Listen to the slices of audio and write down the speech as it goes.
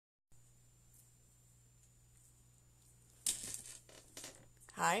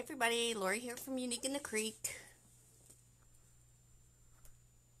Hi everybody, Lori here from Unique in the Creek.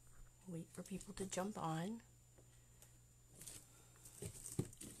 Wait for people to jump on.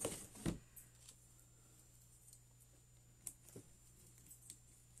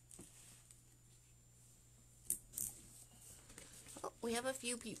 Oh, we have a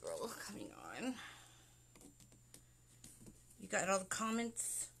few people coming on. You got all the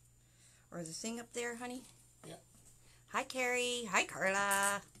comments or the thing up there, honey? Yeah. Hi Carrie. Hi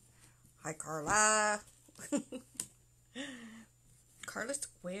Carla. Hi Carla. Carla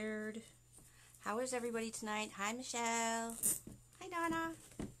Squared. How is everybody tonight? Hi Michelle. Hi Donna.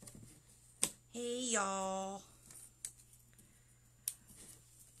 Hey y'all.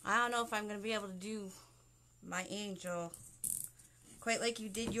 I don't know if I'm going to be able to do my angel quite like you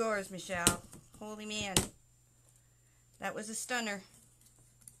did yours, Michelle. Holy man. That was a stunner.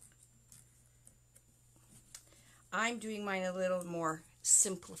 I'm doing mine a little more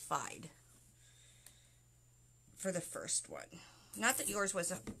simplified for the first one. Not that yours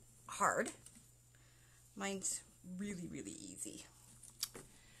was hard. Mine's really, really easy.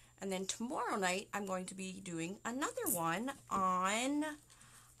 And then tomorrow night, I'm going to be doing another one on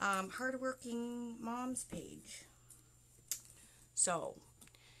Hardworking Mom's page. So,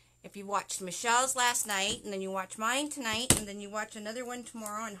 if you watched Michelle's last night, and then you watch mine tonight, and then you watch another one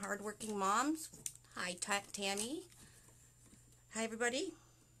tomorrow on Hardworking Moms. Hi, Tammy. Hi, everybody.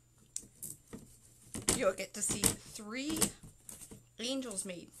 You'll get to see 3 angels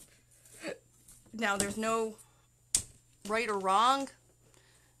made. Now, there's no right or wrong.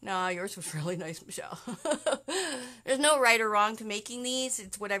 No, yours was really nice, Michelle. There's no right or wrong to making these.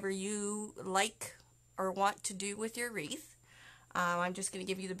 It's whatever you like or want to do with your wreath. I'm just going to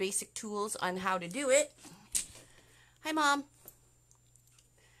give you the basic tools on how to do it. Hi, Mom.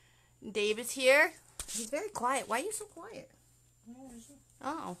 Dave is here. He's very quiet. Why are you so quiet?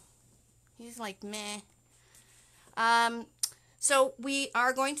 Oh, he's like meh. So we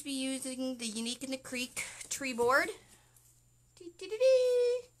are going to be using the Unique in the Creek tree board.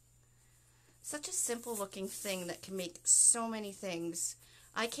 Such a simple looking thing that can make so many things.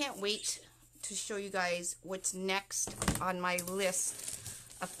 I can't wait to show you guys what's next on my list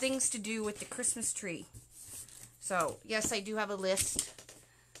of things to do with the Christmas tree. So, yes, I do have a list.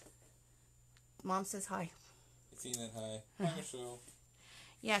 Mom says hi. Tina, hi. Hi, Michelle.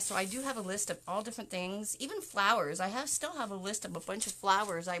 Yeah, so I do have a list of all different things, even flowers. I still have a list of a bunch of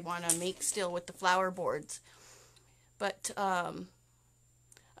flowers I want to make still with the flower boards. But I'm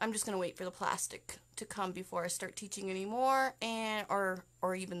just going to wait for the plastic to come before I start teaching anymore,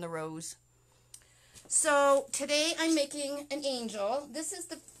 or even the rose. So today I'm making an angel. This is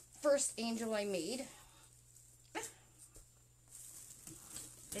the first angel I made.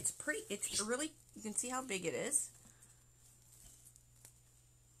 It's pretty, it's really, you can see how big it is.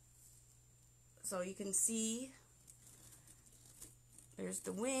 So you can see there's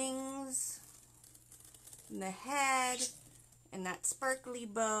the wings and the head and that sparkly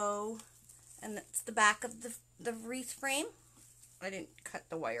bow, and that's the back of the wreath frame. I didn't cut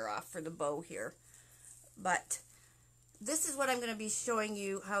the wire off for the bow here, but this is what I'm going to be showing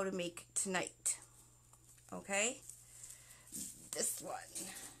you how to make tonight. Okay? This one.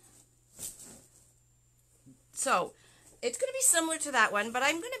 So, it's going to be similar to that one, but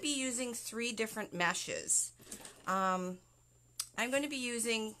I'm going to be using 3 different meshes. I'm going to be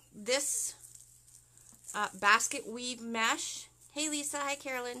using this basket weave mesh. Hey Lisa, hi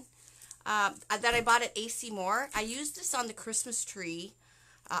Carolyn. That I bought at AC Moore. I used this on the Christmas tree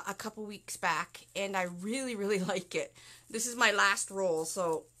a couple weeks back, and I really, really like it. This is my last roll,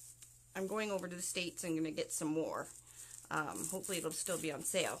 so I'm going over to the States and going to get some more. Hopefully it'll still be on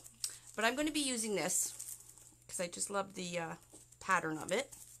sale. But I'm going to be using this because I just love the pattern of it.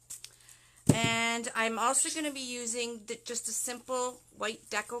 And I'm also going to be using just a simple white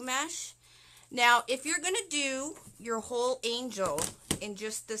deco mesh. Now, if you're going to do your whole angel in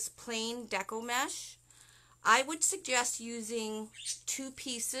just this plain deco mesh, I would suggest using 2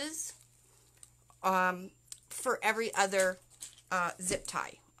 pieces for every other zip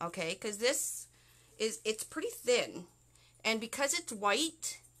tie, okay? Because it's pretty thin, and because it's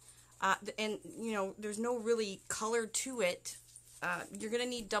white, and you know there's no really color to it, you're gonna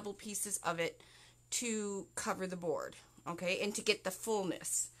need double pieces of it to cover the board, okay, and to get the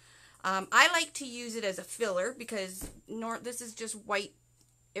fullness. I like to use it as a filler because this is just white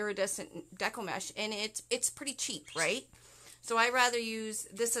iridescent deco mesh, and it's pretty cheap, right? So I rather use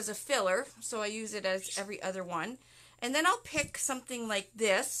this as a filler, so I use it as every other one. And then I'll pick something like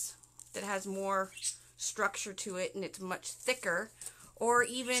this that has more structure to it and it's much thicker, or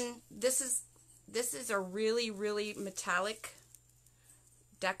even this is a really, really metallic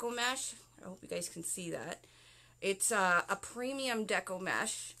deco mesh. I hope you guys can see that. It's a premium deco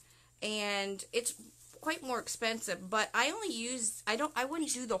mesh, and it's quite more expensive, but I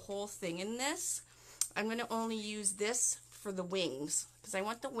wouldn't do the whole thing in this. I'm going to only use this for the wings, because I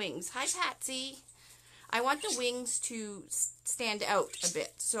want the wings. Hi, Patsy. I want the wings to stand out a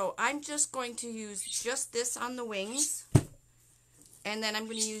bit. So I'm just going to use just this on the wings, and then I'm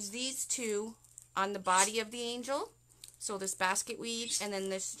going to use these two on the body of the angel. So this basket weave, and then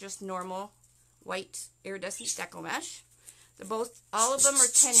this just normal white iridescent deco mesh. All of them are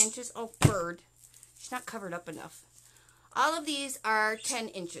 10 inches. Oh, bird. She's not covered up enough. All of these are 10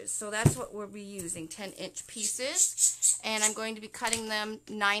 inches. So that's what we'll be using, 10-inch pieces. And I'm going to be cutting them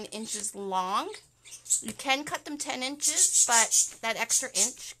 9 inches long. You can cut them 10 inches, but that extra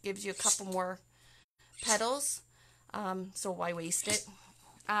inch gives you a couple more petals. So why waste it?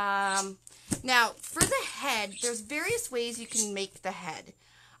 Now, for the head, there's various ways you can make the head.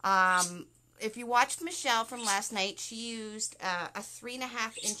 If you watched Michelle from last night, she used a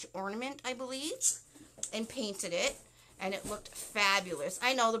 3.5-inch ornament, I believe, and painted it, and it looked fabulous.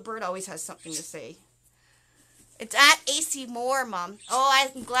 I know, the bird always has something to say. It's at AC Moore, Mom. Oh,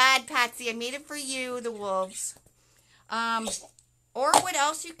 I'm glad, Patsy. I made it for you, the wolves. Or what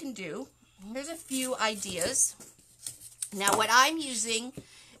else you can do. There's a few ideas. Now, what I'm using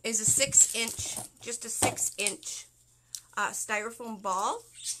is a 6-inch, just a 6-inch styrofoam ball.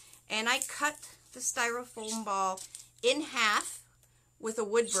 And I cut the styrofoam ball in half with a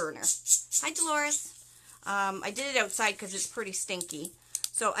wood burner. Hi, Dolores. I did it outside because it's pretty stinky.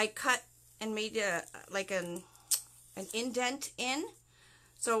 So I cut and made an indent in.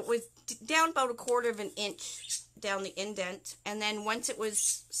 So it was down about 1/4 of an inch down the indent. And then once it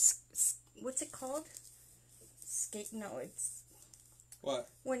was, what's it called? No, it's... What?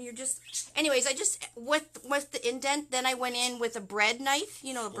 When you're just... Anyways, I just, with the indent, then I went in with a bread knife.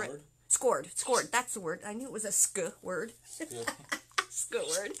 You know, Scored. That's the word. I knew it was a sk word. Yeah. Sk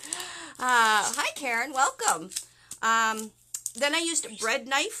word. Hi, Karen. Welcome. Then I used a bread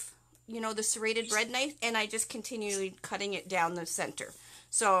knife, you know, the serrated bread knife, and I just continued cutting it down the center.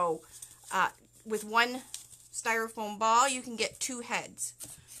 So, with one styrofoam ball, you can get 2 heads.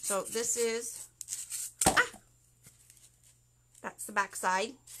 So this is... That's the back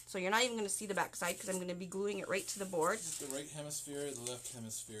side. So you're not even going to see the back side because I'm going to be gluing it right to the board. The right hemisphere, the left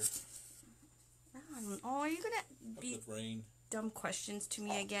hemisphere. Oh, are you going to be the brain. Dumb questions to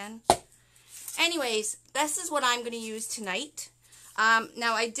me again? Anyways, this is what I'm going to use tonight.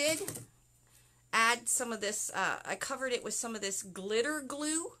 Now, I did add some of this. I covered it with some of this glitter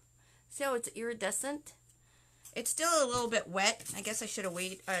glue. See how it's iridescent? It's still a little bit wet. I guess I should have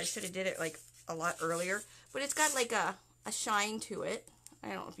waited. I should have did it like a lot earlier. But it's got like a shine to it. I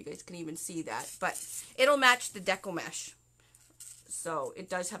don't know if you guys can even see that, but it'll match the deco mesh. So it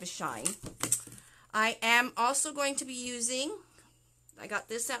does have a shine. I am also going to be using, I got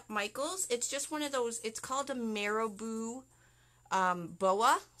this at Michael's. It's just one of those, it's called a marabou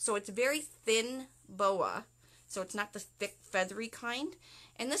boa. So it's a very thin boa. So it's not the thick feathery kind.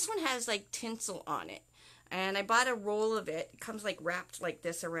 And this one has like tinsel on it. And I bought a roll of it. It comes like wrapped like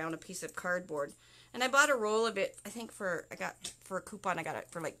this around a piece of cardboard. And I bought a roll of it, I think for a coupon, I got it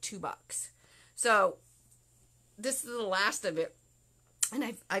for like $2. So, this is the last of it.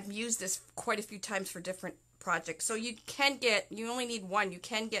 And I've used this quite a few times for different projects. So you only need one. You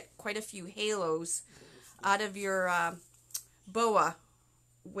can get quite a few halos out of your boa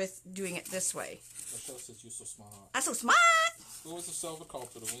with doing it this way. Michelle says you're so smart. I'm so smart! What was the silver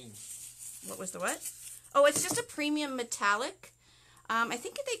called for the wings? What was the what? Oh, it's just a premium metallic. I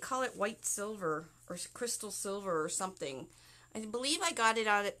think they call it white silver or crystal silver or something. I believe I got it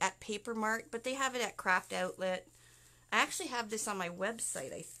at Paper Mart, but they have it at Craft Outlet. I actually have this on my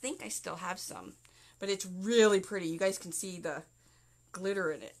website. I think I still have some, but it's really pretty. You guys can see the glitter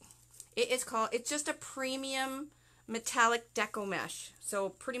in it. It's just a premium metallic deco mesh. So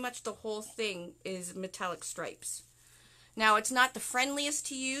pretty much the whole thing is metallic stripes. Now, it's not the friendliest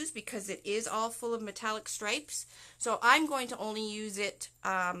to use because it is all full of metallic stripes. So I'm going to only use it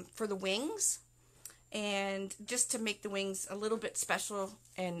for the wings and just to make the wings a little bit special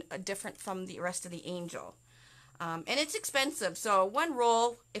and different from the rest of the angel. And it's expensive. So one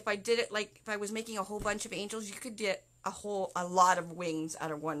roll, if I did it like if I was making a whole bunch of angels, you could get a lot of wings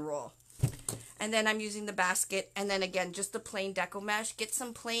out of one roll. And then I'm using the basket, and then again, just the plain deco mesh. Get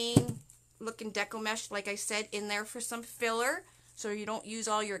some plain looking deco mesh, like I said, in there for some filler, so you don't use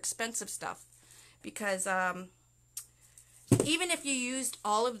all your expensive stuff. Because even if you used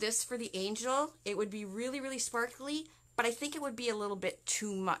all of this for the angel, it would be really, really sparkly, but I think it would be a little bit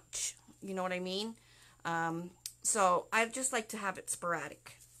too much. You know what I mean? So I just like to have it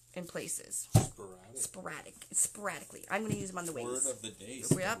sporadic. in places. Sporadically. I'm going to use them on the wings. Word of the day,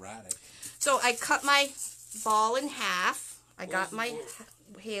 Yep. sporadic. So I cut my ball in half. I got my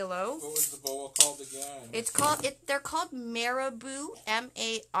halo. What was the boa called again? They're called marabou,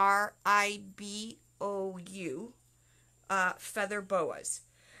 maribou, feather boas.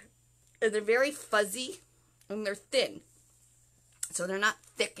 And they're very fuzzy and they're thin. So they're not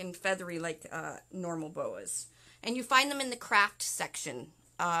thick and feathery like normal boas. And you find them in the craft section,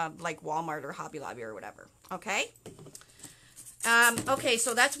 like Walmart or Hobby Lobby or whatever. Okay? Okay,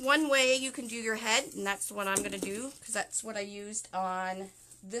 so that's one way you can do your head, and that's what I'm going to do, because that's what I used on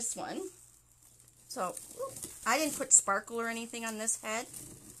this one. So, I didn't put sparkle or anything on this head.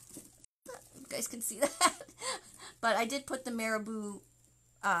 You guys can see that. But I did put the marabou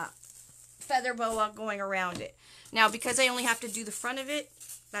feather boa going around it. Now, because I only have to do the front of it,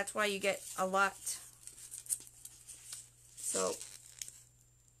 that's why you get a lot. So,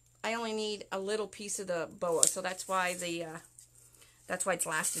 I only need a little piece of the boa, so that's why that's why it's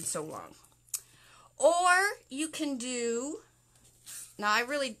lasted so long. Or you can do, now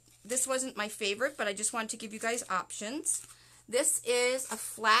this wasn't my favorite, but I just wanted to give you guys options. This is a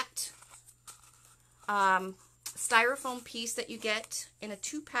flat styrofoam piece that you get in a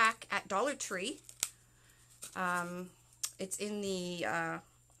 2-pack at Dollar Tree. It's in the,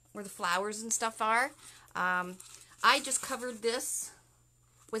 where the flowers and stuff are. I just covered this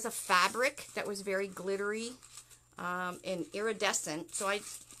with a fabric that was very glittery and iridescent. So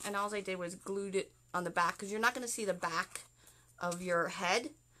all I did was glued it on the back, because you're not going to see the back of your head.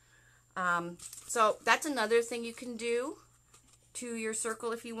 So that's another thing you can do to your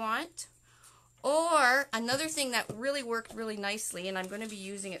circle if you want. Or another thing that really worked really nicely, and I'm going to be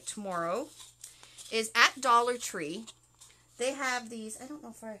using it tomorrow, is at Dollar Tree. They have these, I don't know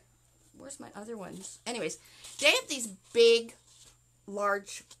if where's my other ones? Anyways, they have these big,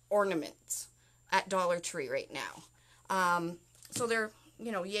 large ornaments at Dollar Tree right now. So they're,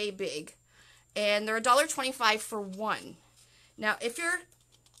 yay big. And they're $1.25 for one. Now, if you're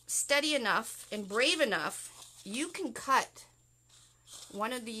steady enough and brave enough, you can cut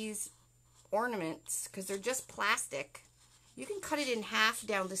one of these ornaments, because they're just plastic. You can cut it in half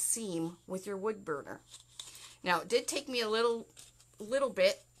down the seam with your wood burner. Now, it did take me a little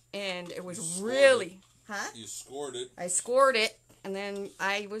bit, and it was really... Huh? You scored it. I scored it, and then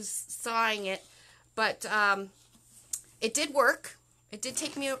I was sawing it. But it did work. It did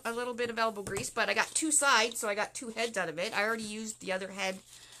take me a little bit of elbow grease, but I got 2 sides, so I got 2 heads out of it. I already used the other head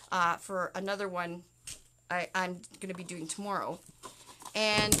for another one I'm going to be doing tomorrow.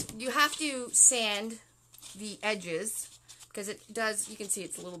 And you have to sand the edges, because it does, you can see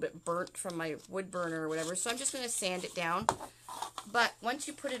it's a little bit burnt from my wood burner or whatever. So I'm just going to sand it down. But once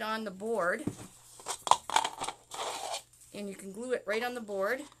you put it on the board, and you can glue it right on the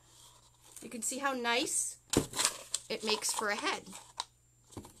board, you can see how nice it makes for a head.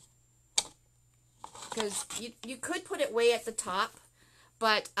 Because you could put it way at the top,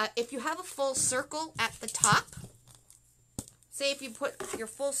 but if you have a full circle at the top, say if you put your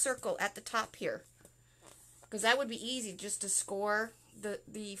full circle at the top here, because that would be easy just to score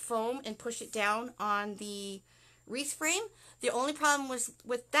the foam and push it down on the wreath frame. The only problem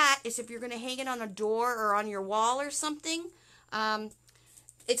with that is if you're going to hang it on a door or on your wall or something,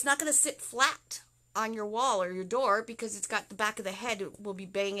 it's not going to sit flat on your wall or your door, because it's got the back of the head will be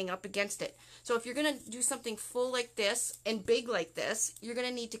banging up against it. So if you're going to do something full like this and big like this, you're going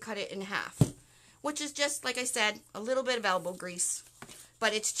to need to cut it in half, which is just, like I said, a little bit of elbow grease,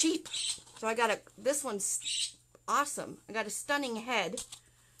 but it's cheap. So I got this one's awesome. I got a stunning head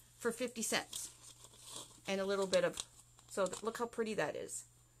for 50 cents and a little bit of, so look how pretty that is.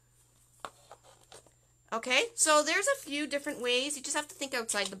 Okay, so there's a few different ways. You just have to think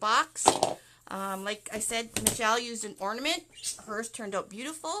outside the box. Like I said, Michelle used an ornament. Hers turned out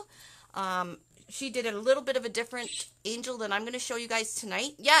beautiful. She did a little bit of a different angel than I'm going to show you guys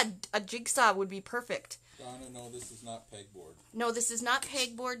tonight. Yeah, a jigsaw would be perfect. Donna, no, this is not pegboard. No, this is not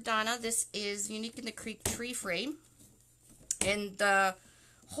pegboard, Donna. This is Unique in the Creek tree frame. And the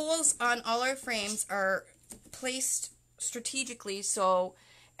holes on all our frames are placed strategically, so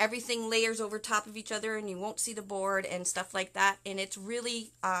everything layers over top of each other and you won't see the board and stuff like that. And it's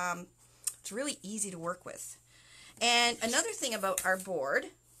really easy to work with. And another thing about our board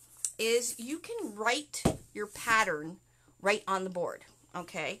is you can write your pattern right on the board,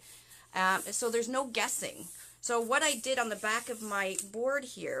 okay? So there's no guessing. So what I did on the back of my board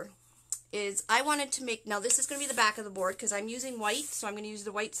here is I wanted to make, now this is going to be the back of the board because I'm using white, so I'm going to use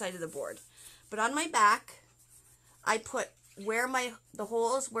the white side of the board. But on my back, I put where the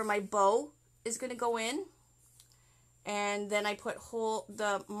holes where my bow is going to go in, and then I put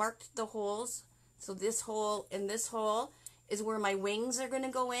marked the holes. So this hole and this hole is where my wings are going to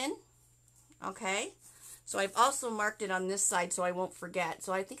go in. Okay. So I've also marked it on this side so I won't forget.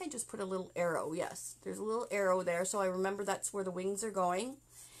 So I think I just put a little arrow. Yes, there's a little arrow there so I remember that's where the wings are going.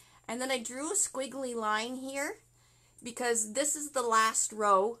 And then I drew a squiggly line here because this is the last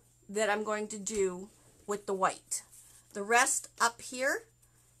row that I'm going to do with the white. The rest up here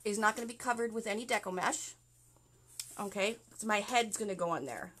is not going to be covered with any deco mesh. Okay, so my head's going to go on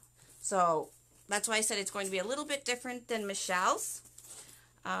there. So that's why I said it's going to be a little bit different than Michelle's.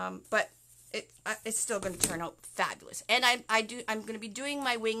 But it's still going to turn out fabulous. And I'm going to be doing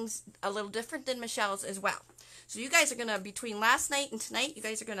my wings a little different than Michelle's as well. So you guys are going to, between last night and tonight, you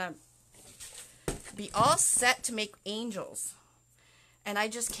guys are going to be all set to make angels. And I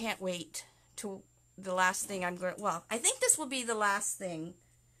just can't wait to the last thing I'm going to, well, I think this will be the last thing.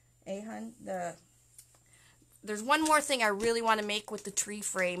 Eh, hun? There's one more thing I really want to make with the tree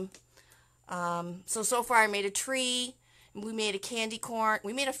frame. So far I made a tree. We made a candy corn.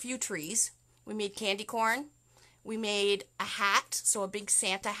 We made a few trees. We made candy corn. We made a hat, so a big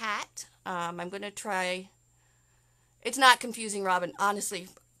Santa hat. I'm going to try. It's not confusing, Robin. Honestly,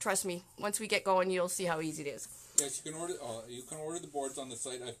 trust me. Once we get going, you'll see how easy it is. Yes, you can order the boards on the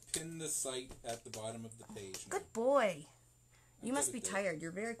site. I've pinned the site at the bottom of the page. Good boy. You must be tired.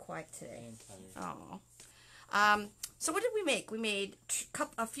 You're very quiet today. I am tired. Oh. So what did we make? We made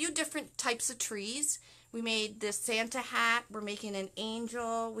a few different types of trees. We made this Santa hat. We're making an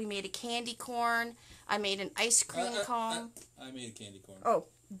angel. We made a candy corn. I made an ice cream cone. I made a candy corn. Oh,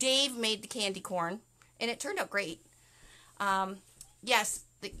 Dave made the candy corn, and it turned out great. Yes,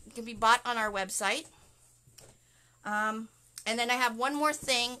 it can be bought on our website. And then I have one more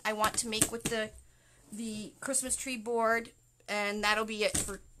thing I want to make with the Christmas tree board, and that'll be it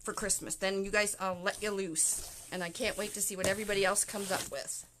for Christmas. Then you guys, I'll let you loose, and I can't wait to see what everybody else comes up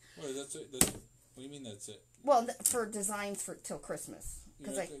with. Wait, that's it? What do you mean that's it? Well, for designs till Christmas.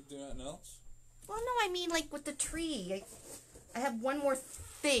 You're not doing nothing else? Well, no, I mean like with the tree. I have one more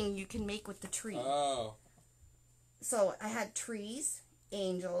thing you can make with the tree. Oh. So I had trees,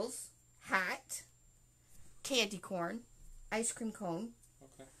 angels, hat, candy corn, ice cream cone.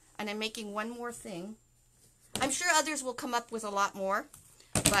 Okay. And I'm making one more thing. I'm sure others will come up with a lot more,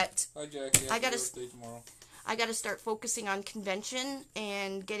 but Hi, Jackie. Happy birthday tomorrow. I got to start focusing on convention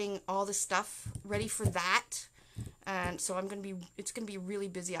and getting all the stuff ready for that. And so it's going to be really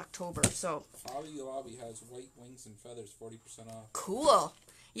busy October. So Hobby Lobby has white wings and feathers, 40% off. Cool.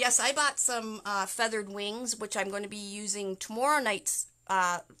 Yes, I bought some feathered wings, which I'm going to be using tomorrow night's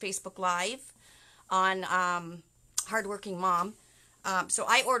Facebook Live on Hardworking Mom. So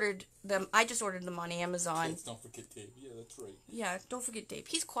I ordered them. I just ordered them on Amazon. Kids, don't forget Dave. Yeah, that's right. Yeah, don't forget Dave.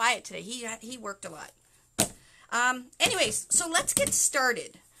 He's quiet today. He worked a lot. Anyways, so let's get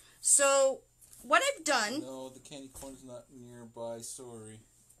started. So what I've done... No, the candy corn's not nearby. Sorry.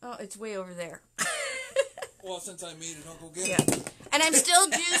 Oh, it's way over there. Well, since I made it, I'll go get it. And I'm still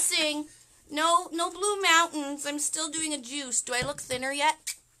juicing. No Blue Mountains. I'm still doing a juice. Do I look thinner yet?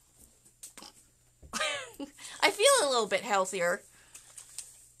 I feel a little bit healthier.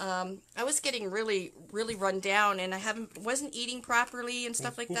 I was getting really, really run down, and I wasn't eating properly and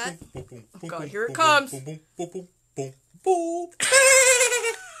stuff like that. Oh God, here it comes. You're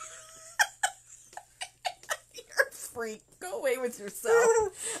a freak. Go away with yourself.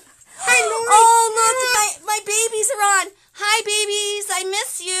 Oh, look, my babies are on. Hi, babies. I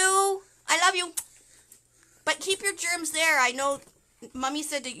miss you. I love you. But keep your germs there. I know Mommy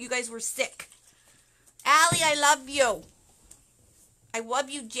said that you guys were sick. Allie, I love you. I love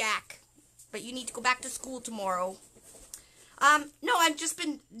you, Jack. But you need to go back to school tomorrow. No, I've just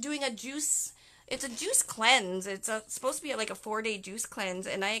been doing a juice. It's a juice cleanse. It's supposed to be like a 4-day juice cleanse,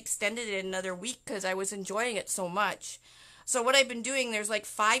 and I extended it another week because I was enjoying it so much. So what I've been doing, there's like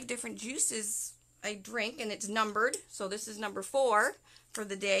 5 different juices I drink, and it's numbered. So this is number 4 for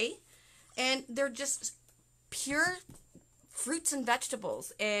the day. And they're just pure fruits and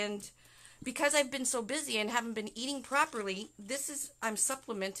vegetables. And because I've been so busy and haven't been eating properly, I'm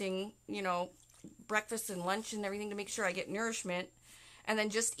supplementing, breakfast and lunch and everything to make sure I get nourishment. And then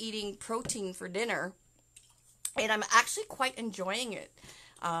just eating protein for dinner. And I'm actually quite enjoying it.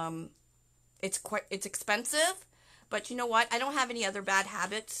 It's expensive. But you know what? I don't have any other bad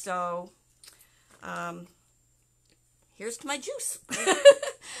habits, so here's to my juice.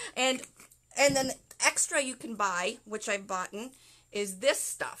 and then extra you can buy, which I've bought, is this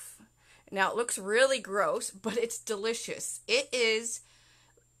stuff. Now, it looks really gross, but it's delicious. It is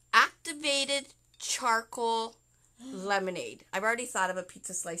activated charcoal lemonade. I've already thought of a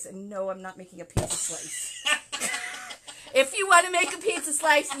pizza slice, and no, I'm not making a pizza slice. If you want to make a pizza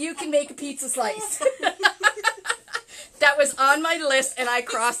slice, you can make a pizza slice. That was on my list, and I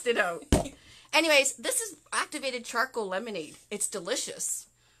crossed it out. Anyways, this is activated charcoal lemonade. It's delicious.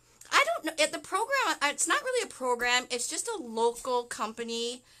 I don't know. The program, it's not really a program. It's just a local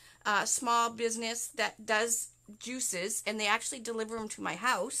company, small business that does juices, and they actually deliver them to my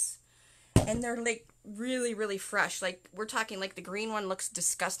house. And they're like really, really fresh. Like, we're talking like the green one looks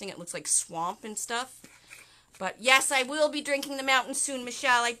disgusting. It looks like swamp and stuff. But yes, I will be drinking the mountain soon,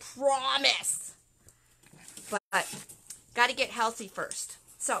 Michelle. I promise. But got to get healthy first.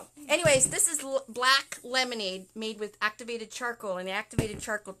 So, anyways, this is black lemonade made with activated charcoal. And the activated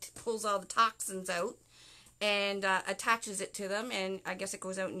charcoal pulls all the toxins out and attaches it to them. And I guess it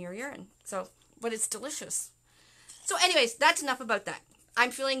goes out in your urine. So, but it's delicious. So, anyways, that's enough about that. I'm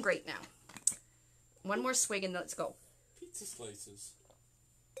feeling great now. One more swig and let's go. Pizza slices.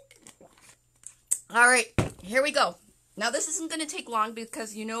 All right, here we go. Now, this isn't going to take long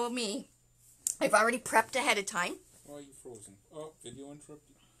because you know me. I've already prepped ahead of time. Why are you frozen? Oh, video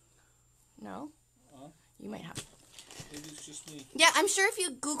interrupted. No? You might have. Maybe it's just me. Yeah, I'm sure if you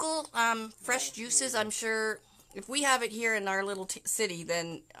Google fresh juices, I'm sure if we have it here in our little city,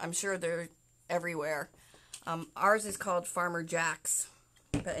 then I'm sure they're everywhere. Ours is called Farmer Jack's.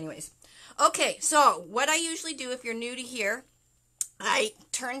 But anyways. Okay, so what I usually do if you're new to here, I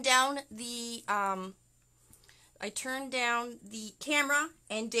turn down the camera,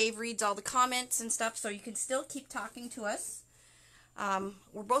 and Dave reads all the comments and stuff, so you can still keep talking to us.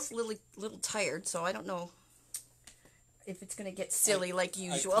 We're both a little tired, so I don't know if it's gonna get silly like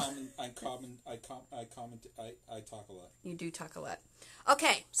usual. I talk a lot. You do talk a lot.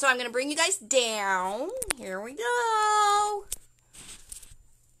 Okay, so I'm gonna bring you guys down. Here we go.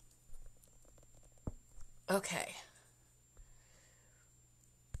 Okay.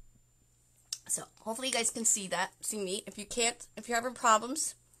 So, hopefully you guys can see me. If you can't, if you're having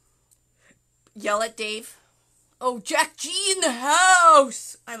problems, yell at Dave. Oh, Jack G in the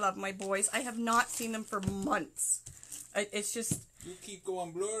house! I love my boys. I have not seen them for months. It's just... You keep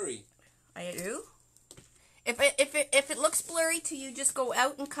going blurry. I do? If it looks blurry to you, just go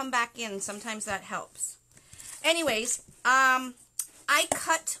out and come back in. Sometimes that helps. Anyways, I'm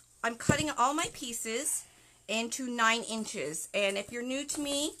cutting all my pieces into 9 inches. And if you're new to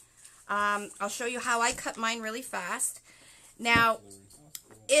me, I'll show you how I cut mine really fast. Now,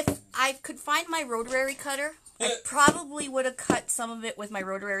 if I could find my rotary cutter, I probably would have cut some of it with my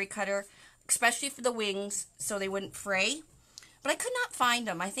rotary cutter, especially for the wings, so they wouldn't fray. But I could not find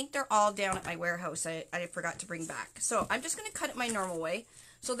them. I think they're all down at my warehouse. I forgot to bring back. So I'm just going to cut it my normal way.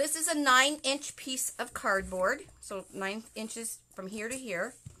 So this is a 9-inch piece of cardboard. So 9 inches from here to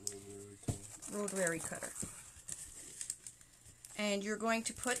here. Rotary cutter. And you're going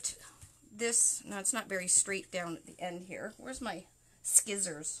to put this, no, it's not very straight down at the end here. Where's my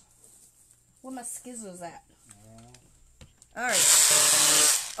skizzers? Where my skizzers at?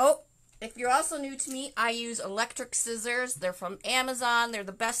 Alright. Oh, if you're also new to me, I use electric scissors. They're from Amazon. They're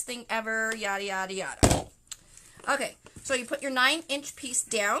the best thing ever. Yada, yada, yada. Okay, so you put your 9-inch piece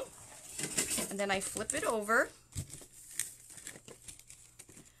down. And then I flip it over.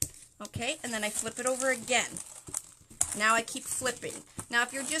 Okay, and then I flip it over again. Now I keep flipping. Now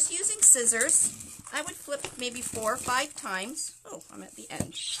if you're just using scissors, I would flip maybe 4 or 5 times. Oh, I'm at the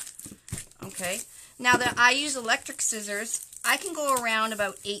end. Okay. Now that I use electric scissors, I can go around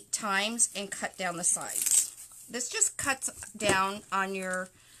about 8 times and cut down the sides. This just cuts down on your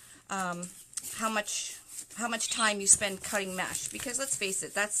how much time you spend cutting mesh. Because let's face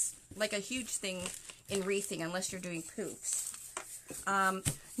it, that's like a huge thing in wreathing unless you're doing poofs.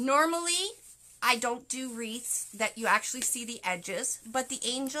 Normally, I don't do wreaths that you actually see the edges, but the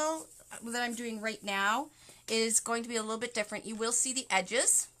angel that I'm doing right now is going to be a little bit different. You will see the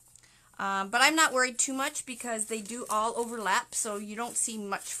edges, but I'm not worried too much because they do all overlap, so you don't see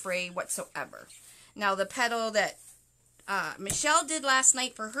much fray whatsoever. Now, the petal that Michelle did last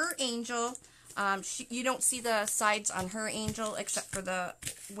night for her angel, you don't see the sides on her angel except for the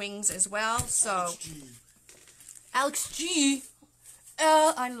wings as well. So, Alex G.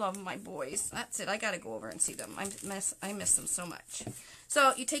 I love my boys. That's it. I gotta go over and see them. I miss them so much.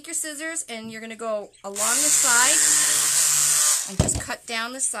 So you take your scissors and you're gonna go along the side and just cut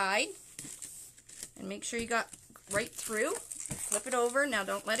down the side and make sure you got right through. Flip it over. Now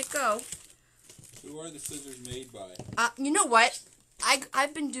don't let it go. Who are the scissors made by? You know what?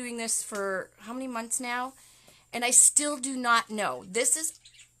 I've been doing this for how many months now, and I still do not know. This is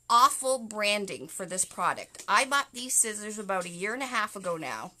awful branding for this product. I bought these scissors about 1.5 years ago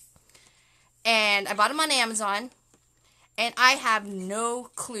now, and I bought them on Amazon, and I have no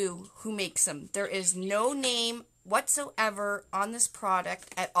clue who makes them. There is no name whatsoever on this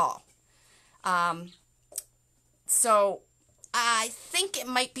product at all. So I think it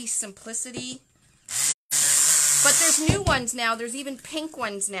might be simplicity. But there's new ones now. There's even pink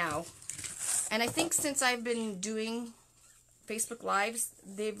ones now. And I think since I've been doing Facebook Lives,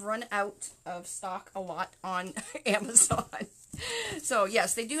 they've run out of stock a lot on Amazon. So,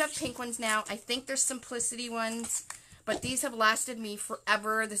 yes, they do have pink ones now. I think there's simplicity ones. But these have lasted me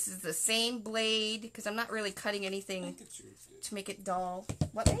forever. This is the same blade, because I'm not really cutting anything to make it dull.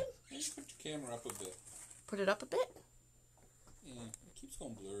 What, babe? Just put your camera up a bit. Put it up a bit? Yeah, it keeps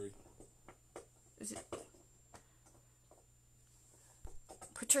going blurry. Is it?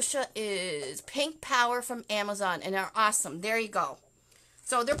 Patricia is Pink Power from Amazon, and they're awesome. There you go.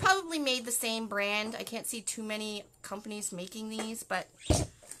 So they're probably made the same brand. I can't see too many companies making these, but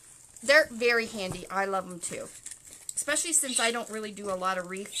they're very handy. I love them too. Especially since I don't really do a lot of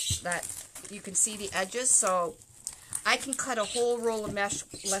wreaths that you can see the edges, so I can cut a whole roll of mesh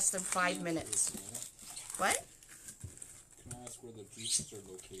less than 5 minutes. What? Can I ask where the juices are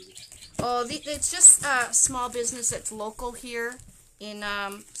located? Oh, it's just a small business that's local here in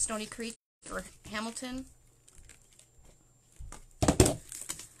Stony Creek or Hamilton.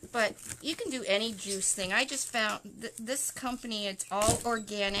 But you can do any juice thing. I just found this company, it's all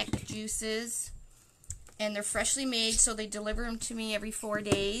organic juices. And they're freshly made, so they deliver them to me every 4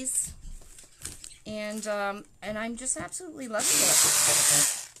 days. And I'm just absolutely loving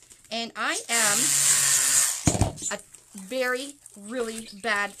it. And I am a really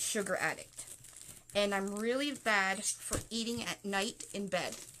bad sugar addict. And I'm really bad for eating at night in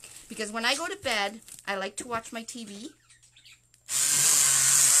bed. Because when I go to bed, I like to watch my TV.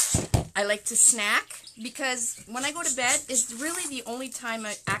 I like to snack. Because when I go to bed, it's really the only time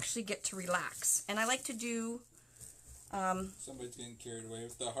I actually get to relax. And I like to do... Somebody's getting carried away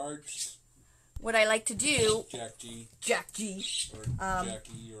with the hearts. What I like to do... Jack G. Or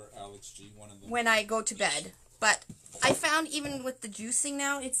Jackie or Alex G, one of them. When I go to bed. But I found even with the juicing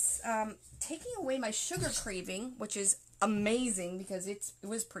now, it's taking away my sugar craving, which is amazing because it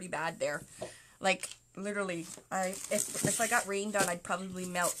was pretty bad there. Like, literally, if I got rained on, I'd probably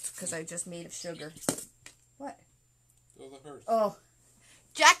melt because I just made of sugar. What? Oh, the hearts. Oh.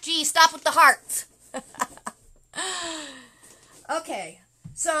 Jack G, stop with the hearts. Okay,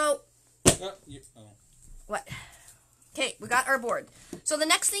 so... What? Okay, we got our board. So the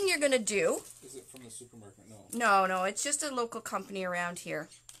next thing you're going to do... Is it from the supermarket? No. No, it's just a local company around here.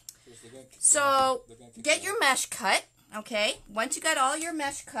 So, get your mesh cut, okay? Once you got all your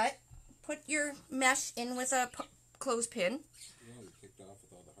mesh cut, put your mesh in with a clothespin.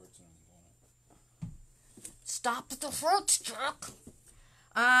 Stop with the fruits, Jack.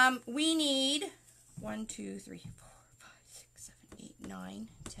 We need 1, 2, 3, 4, 5, 6, 7, 8, 9,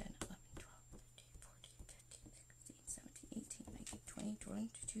 10, 11, 12, 13, 14, 15, 16, 17, 18, 19, 20,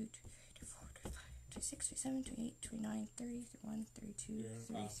 22, 24, 25, 26, 27, 28, 29, 30, 31, 32,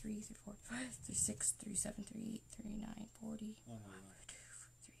 33, 34, 36, 37, 38, 39, 40, 1, 2,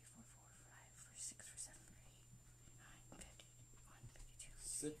 3, 4, 5, 6, 7, 8, 9, 50, 51, 52.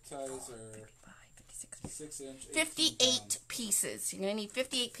 Zip ties are 6-inch, 58 pieces. You're going to need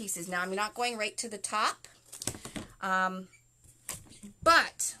 58 pieces. Now, I'm not going right to the top.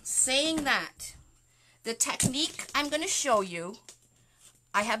 But, saying that, the technique I'm going to show you,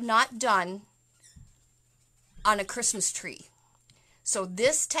 I have not done on a Christmas tree. So,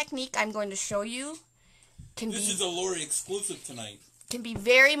 this technique I'm going to show you This is a Lori exclusive tonight. Can be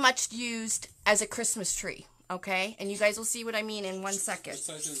very much used as a Christmas tree. Okay, and you guys will see what I mean in 1 second. What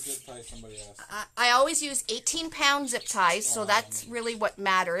size is zip tie, somebody asked? I always use 18-pound zip ties, so that's really what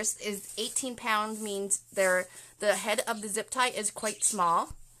matters. Is 18 pounds means the head of the zip tie is quite small.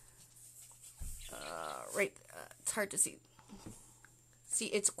 It's hard to see. See,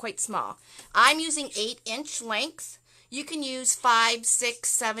 it's quite small. I'm using 8-inch length. You can use 5, 6,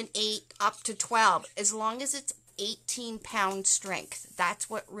 7, 8, up to 12, as long as it's 18-pound strength. That's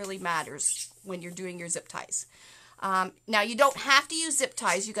what really matters when you're doing your zip ties. Now, you don't have to use zip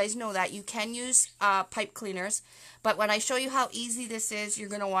ties. You guys know that. You can use pipe cleaners. But when I show you how easy this is, you're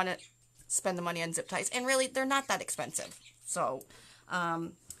going to want to spend the money on zip ties. And really, they're not that expensive. So,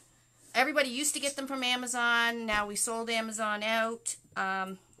 everybody used to get them from Amazon. Now we sold Amazon out.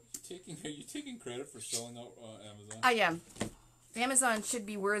 Are you taking credit for selling out Amazon? I am. Amazon should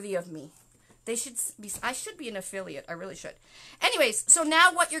be worthy of me. I should be an affiliate. I really should. Anyways, so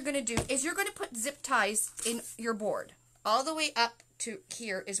now what you're going to do is you're going to put zip ties in your board. All the way up to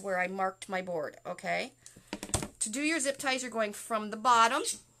here is where I marked my board, okay? To do your zip ties, you're going from the bottom.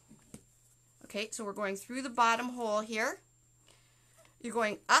 Okay, so we're going through the bottom hole here. You're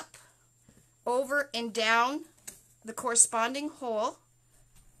going up, over, and down the corresponding hole,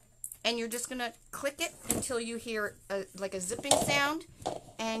 and you're just going to click it until you hear like a zipping sound,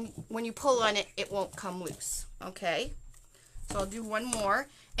 and when you pull on it, it won't come loose. Okay, so I'll do one more,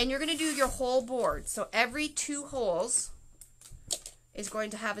 and you're going to do your whole board. So every 2 holes is going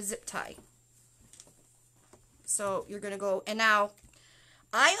to have a zip tie. So you're going to go, and now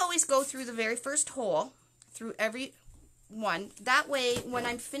I always go through the very first hole, through every one. That way, when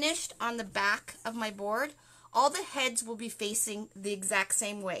I'm finished on the back of my board, all the heads will be facing the exact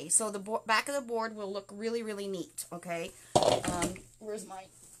same way. So the back of the board will look really, really neat, okay? Where's mine?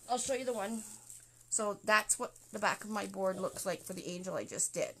 I'll show you the one. So that's what the back of my board looks like for the angel I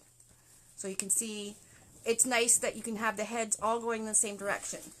just did. So you can see, it's nice that you can have the heads all going in the same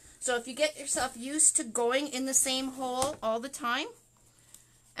direction. So if you get yourself used to going in the same hole all the time,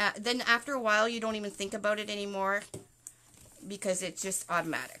 then after a while you don't even think about it anymore because it's just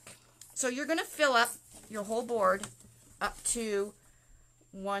automatic. So you're going to fill up your whole board up to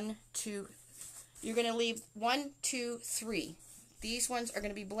 1, 2, you're going to leave 1, 2, 3. These ones are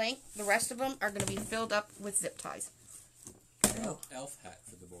going to be blank. The rest of them are going to be filled up with zip ties. Elf hat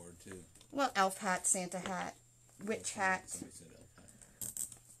for the board too. Well, elf hat, Santa hat, witch hat. Somebody said elf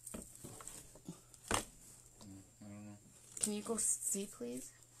hat. I don't know. Can you go see, please?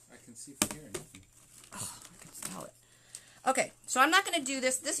 I can see from here. Oh, I can smell it. Okay, so I'm not going to do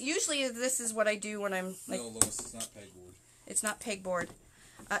this. Usually this is what I do when I'm like. No, Lois, it's not pegboard. It's not pegboard.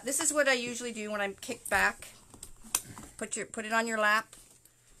 This is what I usually do when I'm kicked back. Put it on your lap.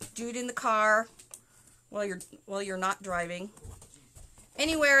 Do it in the car while you're not driving.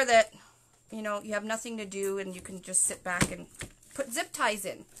 Anywhere that you have nothing to do and you can just sit back and put zip ties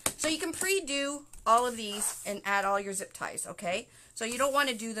in. So you can pre-do all of these and add all your zip ties. Okay. So you don't want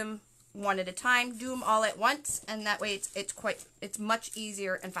to do them one at a time. Do them all at once, and that way it's much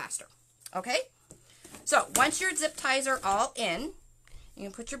easier and faster. Okay? So once your zip ties are all in, you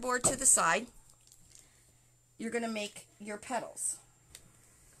can put your board to the side. You're going to make your petals.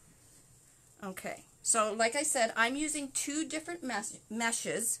 Okay. So like I said, I'm using 2 different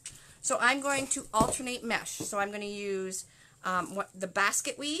meshes. So I'm going to alternate mesh. So I'm going to use the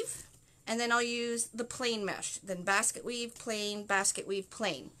basket weave, and then I'll use the plain mesh. Then basket weave, plain, basket weave,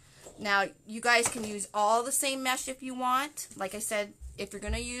 plain. Now, you guys can use all the same mesh if you want. Like I said, if you're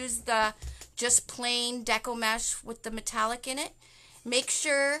going to use the just plain deco mesh with the metallic in it, make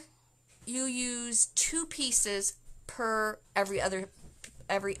sure you use 2 pieces per every other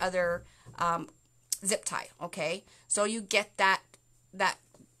zip tie, okay? So you get that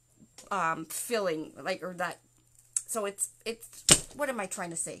filling, or that, so it's, what am I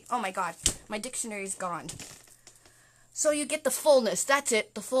trying to say? Oh my God, my dictionary's gone. So you get the fullness. That's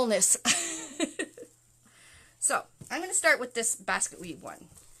it, the fullness. So I'm going to start with this basket weave one.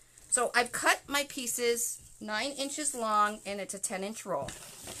 So I've cut my pieces 9 inches long, and it's a 10-inch roll.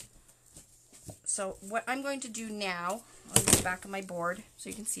 So what I'm going to do now, on the back of my board so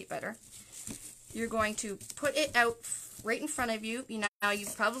you can see it better, you're going to put it out right in front of you. Now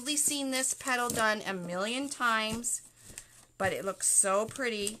you've probably seen this petal done a million times, but it looks so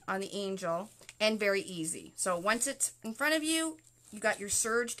pretty on the angel. And very easy. So once it's in front of you, you got your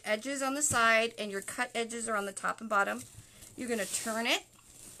serged edges on the side and your cut edges are on the top and bottom. You're going to turn it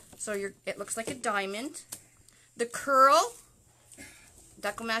so it looks like a diamond. The curl,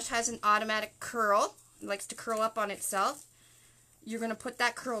 deco mesh has an automatic curl. It likes to curl up on itself. You're going to put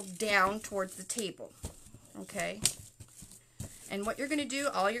that curl down towards the table. Okay? And what you're going to do,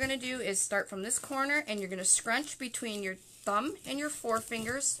 all you're going to do is start from this corner, and you're going to scrunch between your thumb and your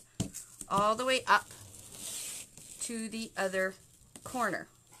forefingers all the way up to the other corner.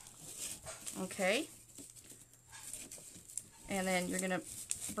 Okay? And then you're going to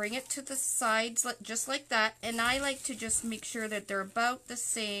bring it to the sides just like that. And I like to just make sure that they're about the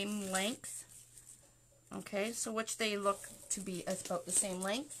same length. Okay? So which they look to be about the same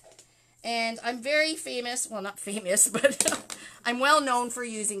length. And I'm very famous, well, not famous, but I'm well known for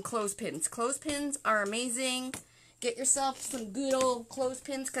using clothespins. Clothespins are amazing. Get yourself some good old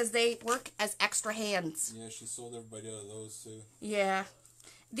clothespins because they work as extra hands. Yeah, she sold everybody out of those too. Yeah.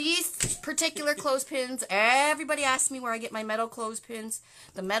 These particular clothespins, everybody asks me where I get my metal clothespins.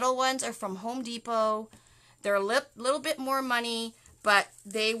 The metal ones are from Home Depot. They're a little bit more money, but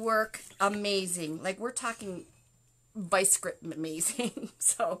they work amazing. Like, we're talking vice grip amazing.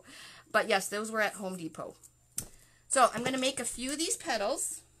 So, but yes, those were at Home Depot. So I'm going to make a few of these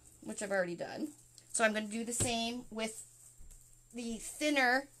petals, which I've already done. So I'm going to do the same with the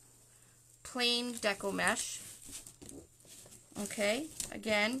thinner plain deco mesh. Okay,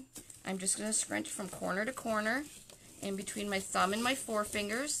 again, I'm just going to scrunch from corner to corner in between my thumb and my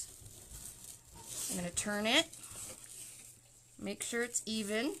forefingers. I'm going to turn it Make sure it's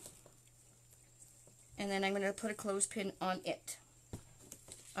even. And then I'm going to put a clothespin on it.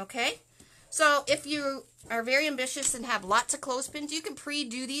 Okay? So if you are very ambitious and have lots of clothespins, you can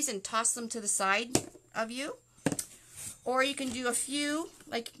pre-do these and toss them to the side of you. Or you can do a few,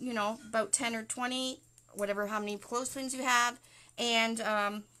 like, you know, about 10 or 20, whatever, how many clothespins you have, and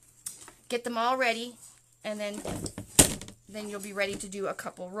get them all ready, and then you'll be ready to do a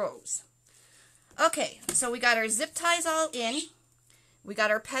couple rows. Okay, so we got our zip ties all in. We got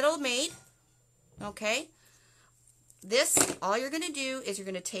our petal made. Okay. This, all you're going to do is you're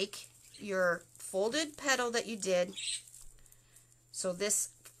going to take your folded petal that you did. So this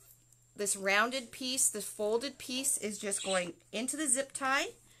rounded piece, this folded piece is just going into the zip tie.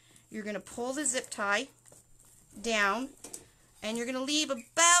 You're going to pull the zip tie down, and you're going to leave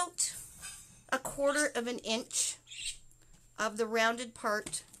about 1/4 of an inch of the rounded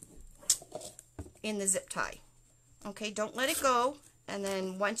part in the zip tie. Okay, don't let it go. And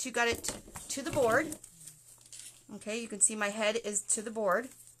then once you got it to the board, okay, you can see my head is to the board,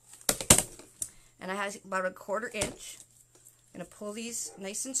 and I have about 1/4 inch. I'm going to pull these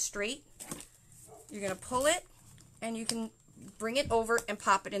nice and straight. You're going to pull it, and you can bring it over and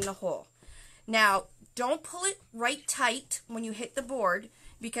pop it in the hole. Now, don't pull it right tight when you hit the board,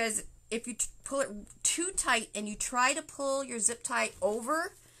 because if you pull it too tight and you try to pull your zip tie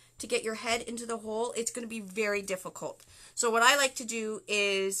over to get your head into the hole, it's going to be very difficult. So what I like to do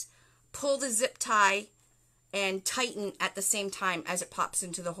is pull the zip tie and tighten at the same time as it pops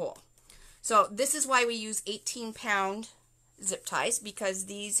into the hole. So this is why we use 18-pound zip ties, because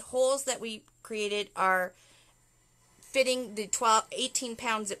these holes that we created are fitting the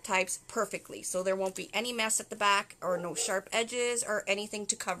 18-pound zip ties perfectly. So there won't be any mess at the back, or no sharp edges or anything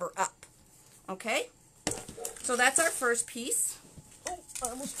to cover up. Okay? So that's our first piece. Oh, I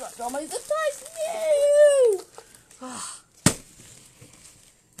almost dropped all my zip ties. No! Oh.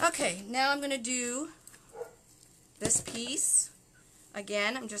 Okay, now I'm going to do this piece.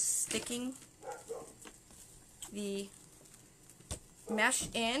 Again, I'm just sticking the mesh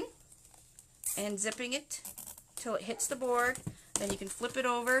in and zipping it till it hits the board. Then you can flip it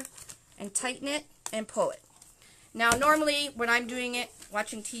over and tighten it and pull it. Now, normally when I'm doing it,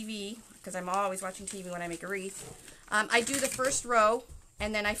 watching TV, because I'm always watching TV when I make a wreath, I do the first row,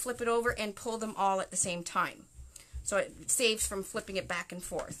 and then I flip it over and pull them all at the same time. So it saves from flipping it back and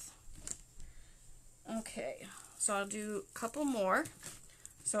forth. Okay, so I'll do a couple more.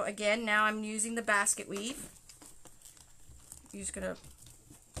 So again, now I'm using the basket weave. You're just going to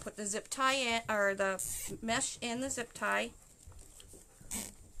put the zip tie in, or the mesh in the zip tie.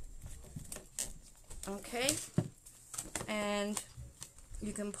 Okay, and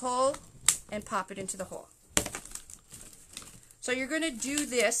you can pull and pop it into the hole. So you're going to do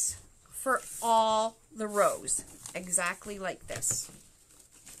this for all the rows, exactly like this.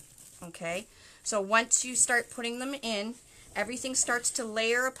 Okay, so once you start putting them in, everything starts to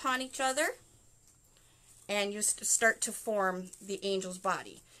layer upon each other, and you start to form the angel's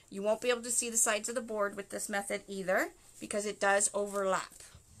body. You won't be able to see the sides of the board with this method either, because it does overlap.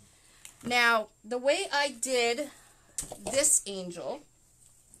 Now, the way I did this angel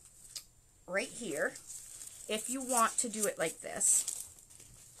right here, if you want to do it like this,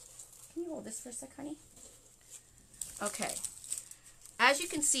 can you hold this for a sec, honey? Okay. As you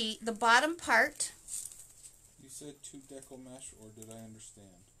can see, the bottom part. You said 2 deco mesh, or did I understand?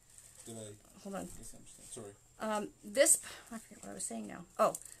 Did I? Hold on. Misunderstand? Sorry. I forget what I was saying now.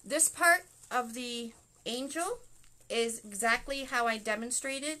 Oh, this part of the angel is exactly how I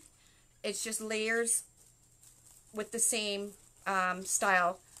demonstrated. It's just layers with the same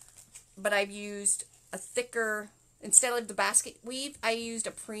style, but I've used a thicker, instead of the basket weave, I used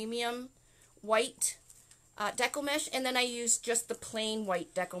a premium white deco mesh, and then I used just the plain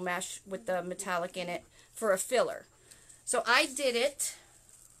white deco mesh with the metallic in it for a filler. So I did it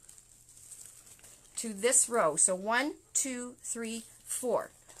to this row. So 1, 2, 3,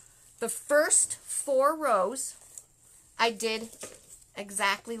 4. The first 4 rows I did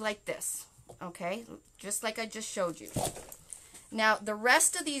exactly like this. Okay, just like I just showed you. Now the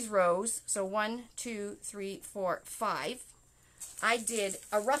rest of these rows, so 1, 2, 3, 4, 5, I did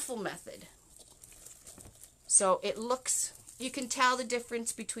a ruffle method. So it looks, you can tell the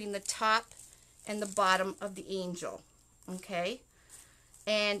difference between the top and the bottom of the angel. Okay,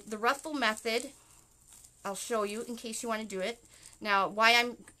 and the ruffle method, I'll show you in case you want to do it. Now, why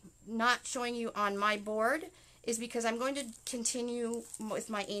I'm not showing you on my board is because I'm going to continue with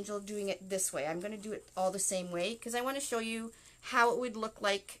my angel doing it this way. I'm going to do it all the same way because I want to show you how it would look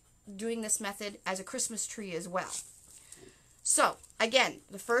like doing this method as a Christmas tree as well. So, again,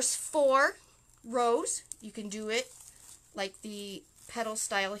 the first 4 rows, you can do it like the petal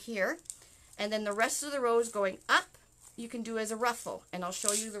style here. And then the rest of the rows going up, you can do as a ruffle. And I'll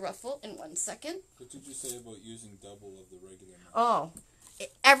show you the ruffle in 1 second. What did you say about using double of the regular mesh? Oh,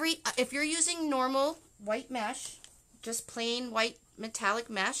 if you're using normal white mesh, just plain white metallic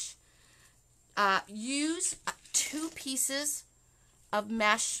mesh, use 2 pieces of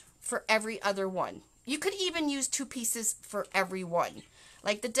mesh for every other one. You could even use 2 pieces for every one.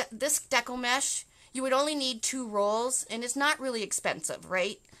 Like this deco mesh, you would only need 2 rolls, and it's not really expensive,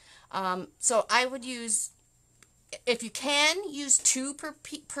 right? So I would use, if you can, use 2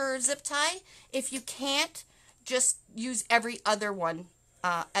 per zip tie. If you can't, just use every other one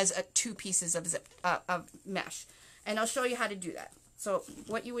as 2 pieces of mesh. And I'll show you how to do that. So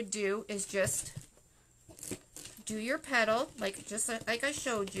what you would do is just do your petal, just like I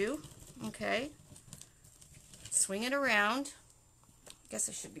showed you, okay? Swing it around. I guess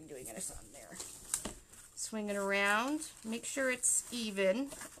I should be doing it on there. Swing it around. Make sure it's even.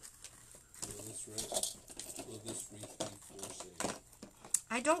 Will this wreath be for sale?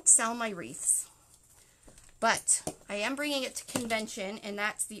 I don't sell my wreaths, but I am bringing it to convention, and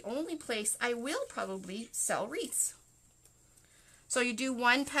that's the only place I will probably sell wreaths. So you do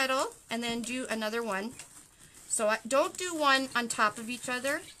 1 petal and then do another one. So don't do 1 on top of each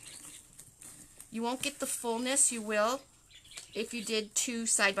other. You won't get the fullness you will if you did 2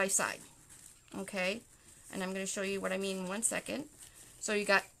 side by side. Okay? And I'm going to show you what I mean in 1 second. So you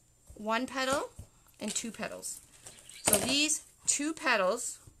got 1 petal and 2 petals. So these 2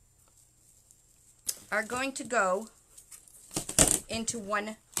 petals are going to go into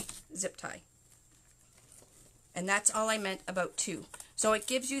 1 zip tie. And that's all I meant about 2. So it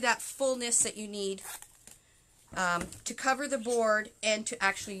gives you that fullness that you need to cover the board and to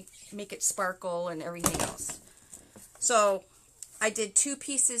actually make it sparkle and everything else. So I did 2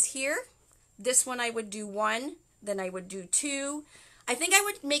 pieces here. This one I would do 1, then I would do 2. I think I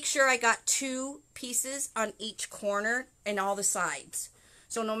would make sure I got 2 pieces on each corner and all the sides.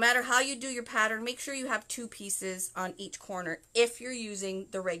 So no matter how you do your pattern, make sure you have 2 pieces on each corner if you're using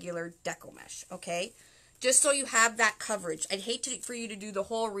the regular deco mesh, okay? Just so you have that coverage. I'd hate for you to do the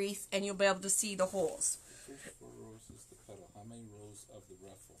whole wreath and you'll be able to see the holes. The first 4 rows is the petal. How many rows of the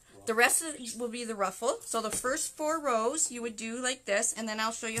ruffle? The rest of it will be the ruffle. So the first 4 rows you would do like this, and then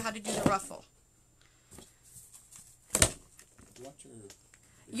I'll show you how to do the ruffle.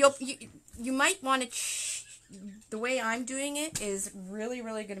 You might want to, the way I'm doing it is really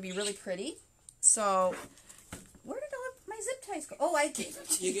going to be really pretty. So, where did all my zip ties go? Oh, I gave them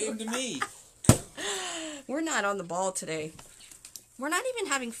to you. You gave them to me. We're not on the ball today. We're not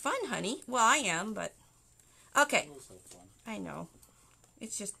even having fun, honey. Well, I am, but... Okay. I know.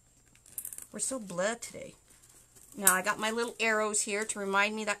 It's just... We're so blah today. Now, I got my little arrows here to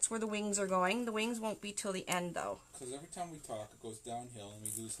remind me that's where the wings are going. The wings won't be till the end, though. Because every time we talk, it goes downhill and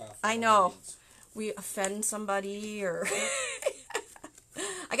we lose half I know. We offend somebody, or...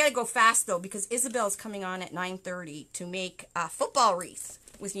 I gotta go fast, though, because Isabel's coming on at 9:30 to make a football wreath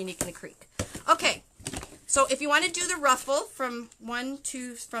with Unique in the Creek. Okay, so if you want to do the ruffle from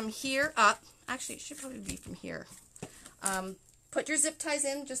from here up, actually it should probably be from here. Put your zip ties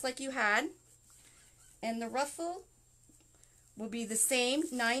in just like you had, and the ruffle will be the same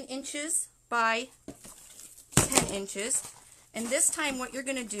 9 inches by 10 inches. And this time what you're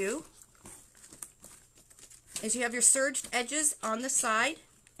going to do is you have your serged edges on the side,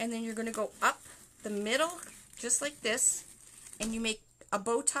 and then you're going to go up the middle just like this, and you make a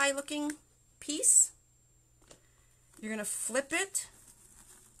bow tie looking piece. You're going to flip it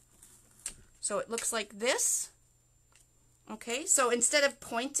so it looks like this. Okay, so instead of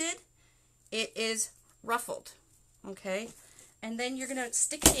pointed, it is ruffled. Okay, and then you're going to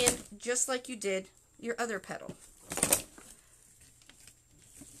stick it in just like you did your other petal.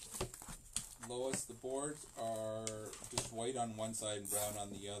 Lois, the boards are just white on one side and brown on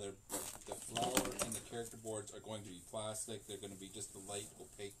the other, but the flower and the character boards are going to be plastic. They're going to be just a light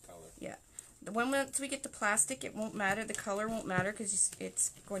opaque color. Yeah. Once we get the plastic, it won't matter. The color won't matter because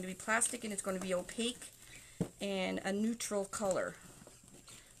it's going to be plastic and it's going to be opaque and a neutral color.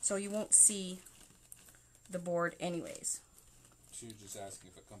 So you won't see the board anyways. She was just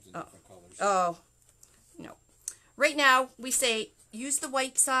asking if it comes in different colors. Oh, no. Right now, we say use the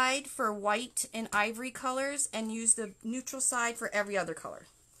white side for white and ivory colors and use the neutral side for every other color.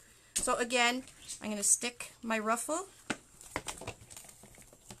 So again, I'm going to stick my ruffle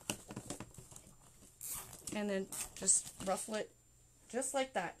and then just ruffle it just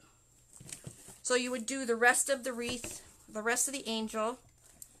like that. So you would do the rest of the wreath, the rest of the angel,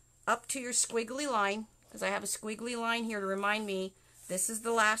 up to your squiggly line, because I have a squiggly line here to remind me this is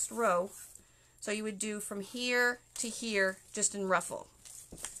the last row. So you would do from here to here, just in ruffle.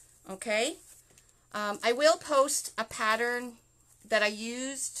 Okay? I will post a pattern that I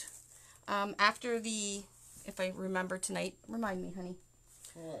used after the, if I remember tonight, remind me, honey.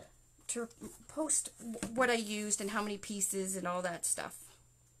 What? To post what I used and how many pieces and all that stuff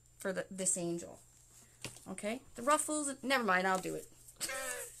for this angel. Okay? The ruffles, never mind, I'll do it.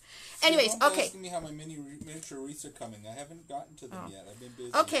 Anyways, You're okay. asking me how my miniature wreaths are coming. I haven't gotten to them yet. I've been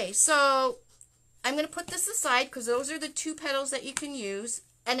busy. Okay, so I'm going to put this aside because those are the 2 petals that you can use.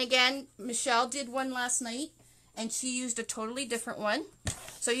 And again, Michelle did one last night, and she used a totally different one.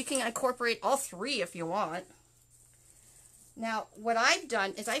 So you can incorporate all 3 if you want. Now, what I've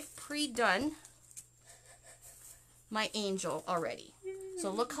done is I've pre-done my angel already.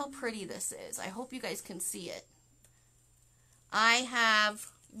 So look how pretty this is. I hope you guys can see it. I have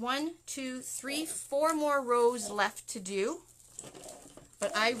 1, 2, 3, 4 more rows left to do.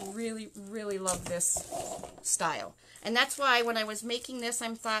 But I really, really love this style. And that's why when I was making this,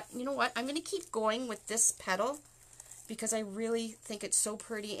 I thought, you know what? I'm going to keep going with this petal because I really think it's so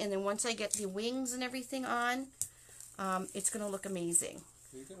pretty. And then once I get the wings and everything on, it's going to look amazing.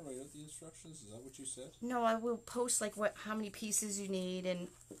 Are you going to write out the instructions? Is that what you said? No, I will post like how many pieces you need and,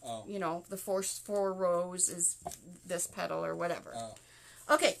 you know, the four rows is this petal or whatever.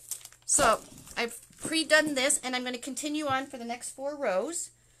 Okay, so I've pre-done this and I'm going to continue on for the next 4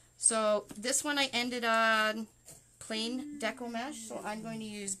 rows. So this one I ended on plain deco mesh, so I'm going to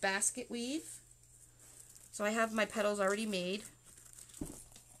use basket weave. So I have my petals already made.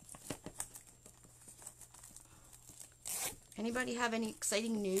 Anybody have any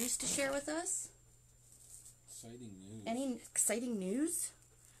exciting news to share with us? Exciting news? Any exciting news?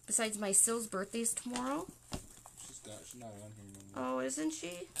 Besides my Syl's birthday's tomorrow? She's not on here anymore. Oh, isn't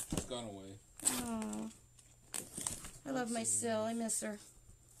she? She's gone away. Oh. I love my Syl. I miss her.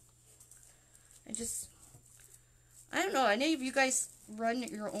 I don't know. I know if you guys run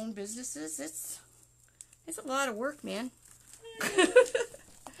your own businesses, it's a lot of work, man.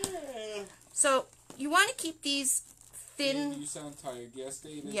 So, you want to keep these thin. You sound tired. Yes,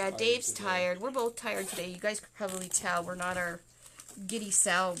 Dave is yeah, tired Dave's today. tired. We're both tired today. You guys could probably tell we're not our giddy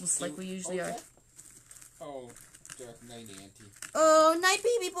selves like we usually are. Oh, Jack, night, Auntie. Oh, night,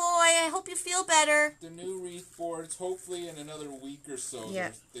 baby boy. I hope you feel better. The new wreath boards, hopefully in another week or so.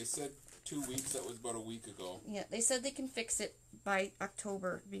 Yeah. They said 2 weeks. That was about a week ago. Yeah, they said they can fix it by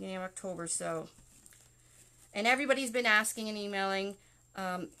October, beginning of October, so. And everybody's been asking and emailing.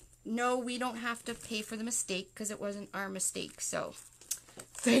 No, we don't have to pay for the mistake because it wasn't our mistake, so.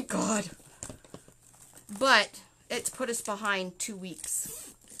 Thank God. But it's put us behind 2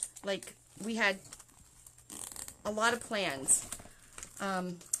 weeks. Like, we had a lot of plans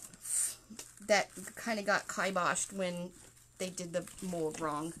that kind of got kiboshed when they did the mold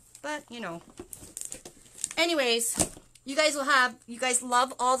wrong. But, you know. Anyways, you guys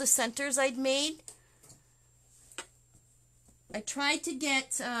love all the centers I'd made. I tried to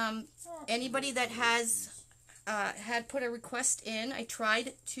get anybody that has had put a request in. I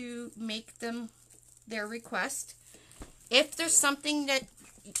tried to make them their request. If there's something that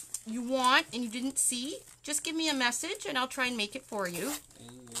you want and you didn't see, just give me a message and I'll try and make it for you.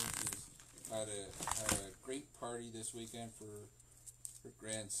 Had a great party this weekend for her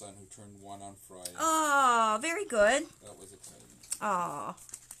grandson who turned 1 on Friday. Oh, very good. That was exciting. Oh.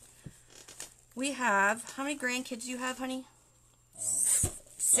 We have, how many grandkids do you have, honey?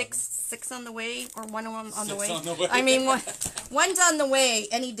 6 on the way, or one on the way. On the way. I mean, one's on the way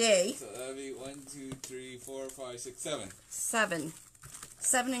any day. So that'd be 1, 2, 3, 4, 5, 6, 7.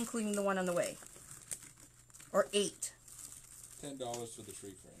 7, including the one on the way. Or 8. $10 for the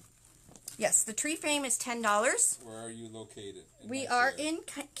tree frame. Yes, the tree frame is $10. Where are you located? We are in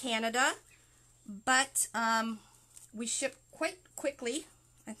Canada, but we ship quite quickly.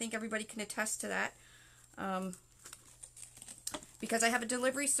 I think everybody can attest to that. Because I have a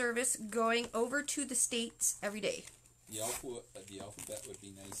delivery service going over to the States every day. The alphabet would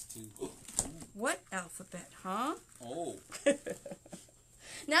be nice too. What alphabet, huh? Oh.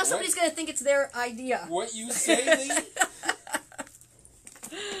 Now somebody's going to think it's their idea. What you say, Lee?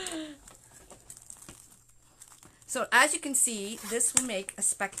 So as you can see, this will make a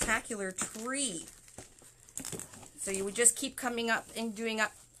spectacular tree. So you would just keep coming up and doing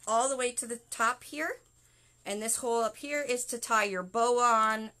up all the way to the top here. And this hole up here is to tie your bow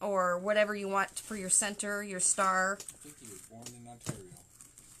on or whatever you want for your center, your star. I think he was born in Ontario.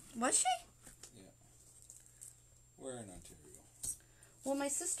 Was she? Yeah. Where in Ontario? Well, my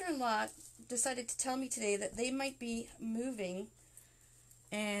sister-in-law decided to tell me today that they might be moving.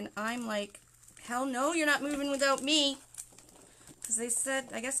 And I'm like, hell no, you're not moving without me. Because they said,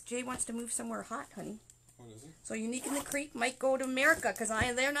 I guess Jay wants to move somewhere hot, honey. What is it? So Unique in the Creek might go to America, because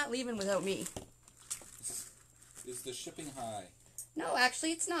they're not leaving without me. Is the shipping high? No,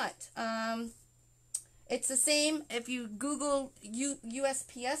 actually it's not. It's the same. If you Google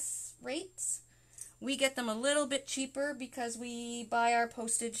USPS rates, we get them a little bit cheaper because we buy our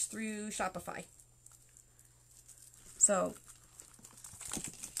postage through Shopify. So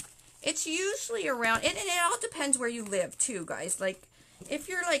it's usually around, and it all depends where you live too, guys. Like if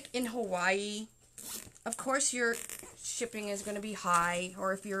you're like in Hawaii, of course your shipping is going to be high,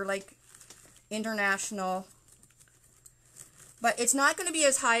 or if you're like international. But it's not going to be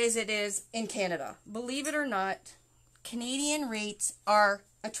as high as it is in Canada. Believe it or not, Canadian rates are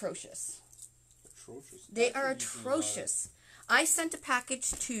atrocious. Atrocious? They are atrocious. I sent a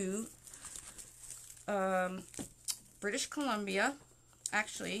package to British Columbia.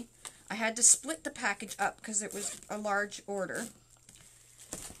 Actually, I had to split the package up because it was a large order.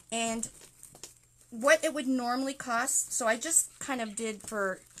 And what it would normally cost, so I just kind of did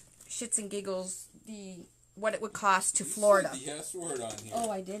for shits and giggles what it would cost to Florida. You said the S word on here. Oh,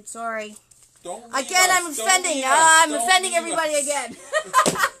 I did. Sorry. Don't leave again, us. I'm offending. I'm offending everybody again.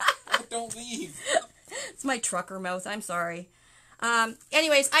 Don't leave. It's my trucker mouth. I'm sorry.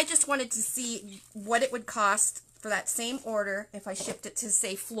 Anyways, I just wanted to see what it would cost for that same order if I shipped it to,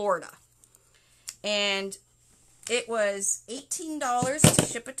 say, Florida. And it was $18 to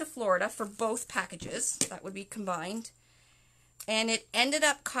ship it to Florida for both packages. That would be combined. And it ended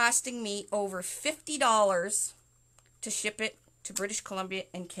up costing me over $50 to ship it to British Columbia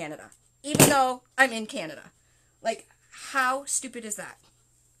and Canada. Even though I'm in Canada. Like, how stupid is that?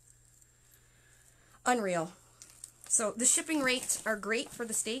 Unreal. So, the shipping rates are great for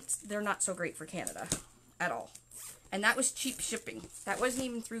the States. They're not so great for Canada at all. And that was cheap shipping. That wasn't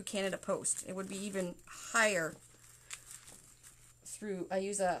even through Canada Post. It would be even higher through, I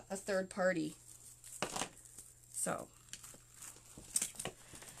use a third party. So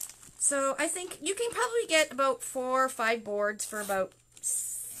I think you can probably get about 4 or 5 boards for about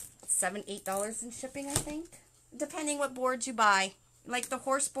 $7, $8 in shipping, I think. Depending what boards you buy. Like the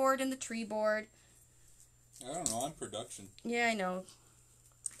horse board and the tree board. I don't know, I'm production. Yeah, I know.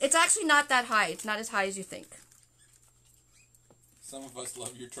 It's actually not that high. It's not as high as you think. Some of us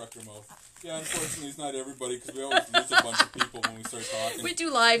love your trucker mouth. Yeah, unfortunately it's not everybody because we always lose a bunch of people when we start talking. We do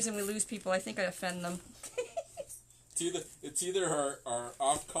lives and we lose people. I think I offend them. It's either our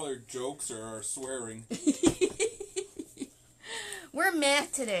off-color jokes or our swearing. We're meh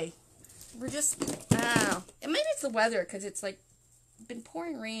today. We're just, I don't know. And maybe it's the weather because it's like been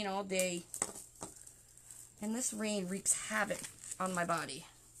pouring rain all day. And this rain wreaks havoc on my body.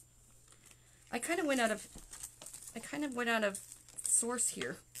 I kind of went out of source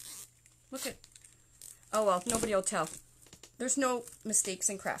here. Look at, oh well, nobody will tell. There's no mistakes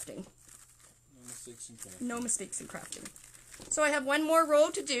in crafting. No mistakes in crafting. So I have one more row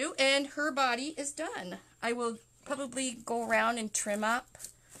to do, and her body is done. I will probably go around and trim up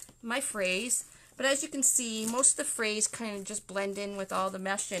my frays, but as you can see, most of the frays kind of just blend in with all the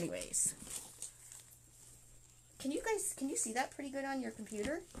mesh anyways. Can you see that pretty good on your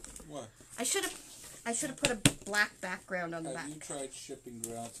computer? What? I should have put a black background on the back. Have you tried shipping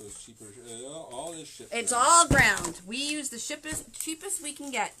ground so it's cheaper? All this shipping. It's all ground. We use the cheapest we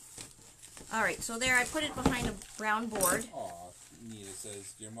can get. Alright, so there I put it behind a brown board. Aw, Nita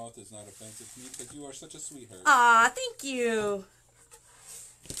says, your mouth is not offensive to me because you are such a sweetheart. Aw, thank you.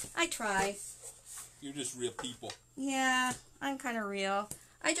 I try. You're just real people. Yeah, I'm kind of real.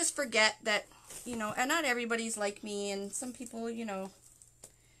 I just forget that, and not everybody's like me, and some people,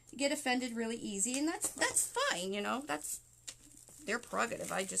 get offended really easy, and that's fine, that's their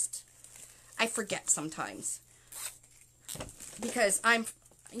prerogative. I forget sometimes. Because I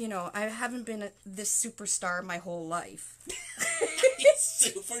haven't been this superstar my whole life.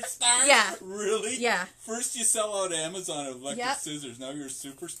 Superstar? Yeah. Really? Yeah. First you sell out Amazon electric scissors. Now you're a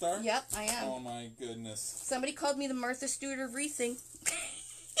superstar? Yep, I am. Oh my goodness. Somebody called me the Martha Stewart of wreathing.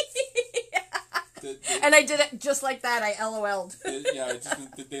 Did and I did it just like that. I LOL'd.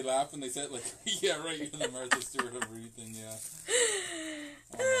 Did they laugh when they said, like, yeah, right, you're the Martha Stewart of wreathing, yeah.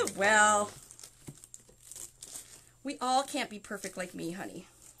 Oh well, we all can't be perfect like me, honey.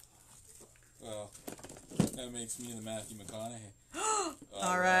 Well, that makes me the Matthew McConaughey.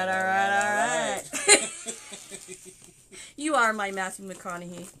 all right. You are my Matthew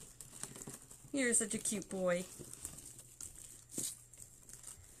McConaughey. You're such a cute boy.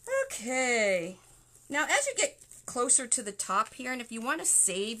 Okay. Now, as you get closer to the top here, and if you want to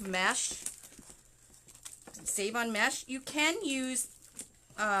save on mesh, you can use,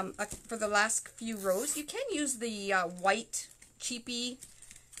 for the last few rows, you can use the white cheapy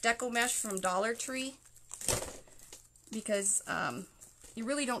deco mesh from Dollar Tree because you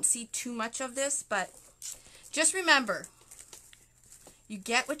really don't see too much of this, but just remember, you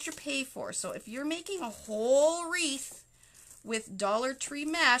get what you pay for. So if you're making a whole wreath with Dollar Tree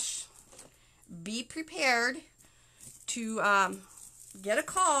mesh, be prepared to get a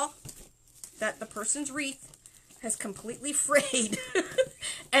call that the person's wreath has completely frayed.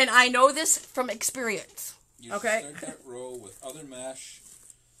 And I know this from experience. You okay? Start that row with other mesh.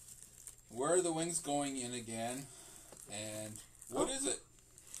 Where are the wings going in again? And what is it?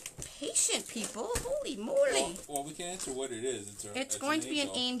 Patient people. Holy moly. Well, we can answer what it is. It's going to be an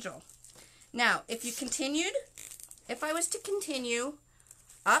angel. Now, if I was to continue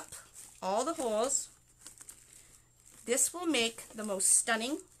up all the holes, this will make the most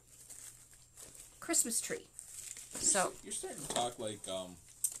stunning Christmas tree. So you're starting to talk like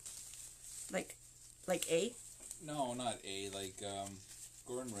A? No, not A. Like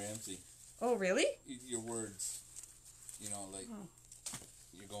Gordon Ramsay. Oh, really? Your words, you're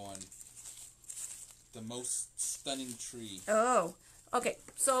going the most stunning tree. Oh, okay.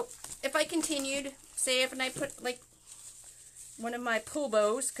 So if I continued, say if I put like one of my pull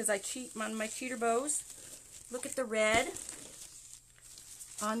bows, because I cheat on my cheater bows. Look at the red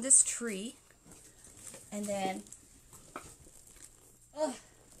on this tree, and then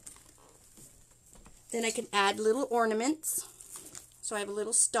I can add little ornaments. So I have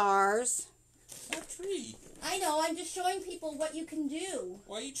little stars. A tree. I know, I'm just showing people what you can do.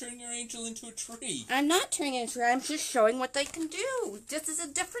 Why are you turning your angel into a tree? I'm not turning it into a tree, I'm just showing what they can do. This is a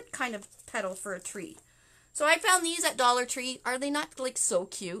different kind of petal for a tree. So I found these at Dollar Tree. Are they not like so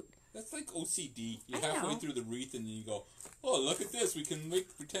cute? That's like OCD. You're I halfway know. through the wreath and you go, oh, look at this. We can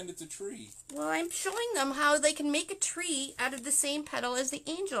pretend it's a tree. Well, I'm showing them how they can make a tree out of the same petal as the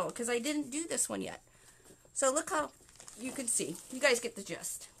angel, because I didn't do this one yet. So look how you can see. You guys get the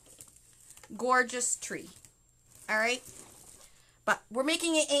gist. Gorgeous tree. Alright? But we're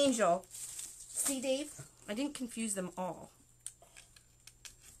making an angel. See, Dave? I didn't confuse them all.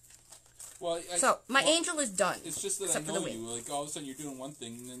 Well, so, my angel is done. It's just that I know you. Like, all of a sudden you're doing one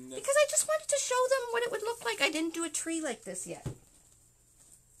thing and then... Because I just wanted to show them what it would look like. I didn't do a tree like this yet.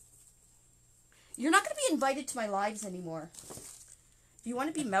 You're not going to be invited to my lives anymore. You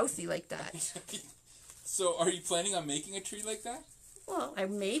want to be mouthy like that. So, are you planning on making a tree like that? Well,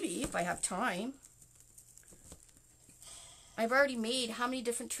 maybe, if I have time. I've already made how many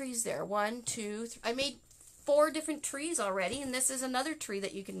different trees there? 1, 2, 3. I made 4 different trees already, and this is another tree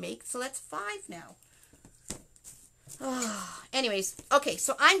that you can make, so that's 5 now. Anyways, okay,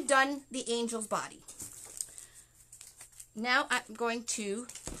 so I'm done the angel's body. Now I'm going to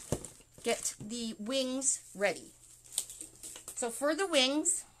get the wings ready. So for the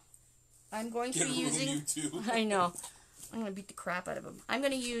wings, I'm going to be using... You too. I know. I'm going to beat the crap out of them. I'm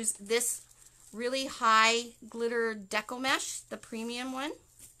going to use this really high glitter deco mesh, the premium one.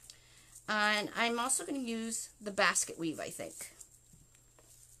 And I'm also going to use the basket weave, I think.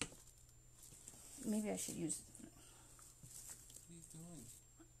 Maybe I should use... What are you doing?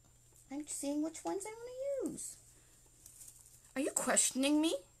 I'm seeing which ones I want to use. Are you questioning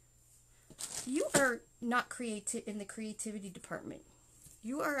me? You are not in the creativity department.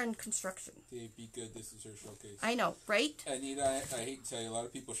 You are in construction. Dave, be good. This is her showcase. I know, right? Anita, I hate to tell you, a lot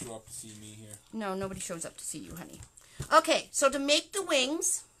of people show up to see me here. No, nobody shows up to see you, honey. Okay, so to make the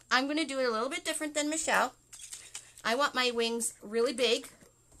wings, I'm going to do it a little bit different than Michelle. I want my wings really big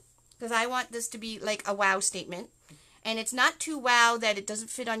because I want this to be like a wow statement. And it's not too wow that it doesn't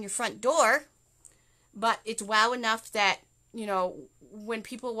fit on your front door, but it's wow enough that, you know, when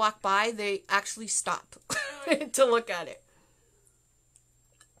people walk by, they actually stop to look at it.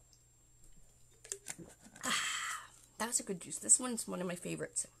 That was a good juice. This one's one of my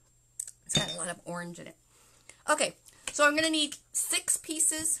favorites. It's got a lot of orange in it. Okay, so I'm going to need 6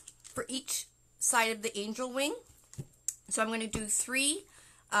 pieces for each side of the angel wing. So I'm going to do 3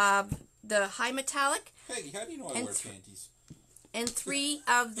 of the high metallic. Peggy, how do you know I wear panties? And 3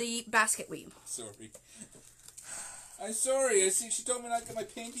 of the basket weave. Sorry. I'm sorry. I see she told me not to get my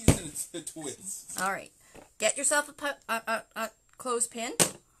panties and it's the twins. All right. Get yourself a clothespin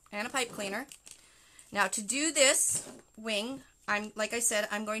and a pipe cleaner. Now to do this wing, like I said,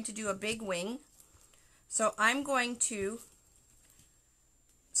 I'm going to do a big wing. So I'm going to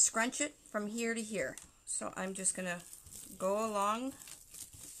scrunch it from here to here. So I'm just going to go along.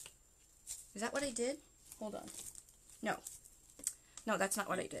 Is that what I did? Hold on. No. No, that's not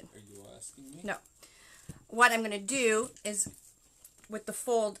what I did. Are you asking me? No. What I'm going to do is with the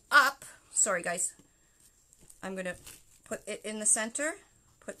fold up, sorry guys, I'm going to put it in the center,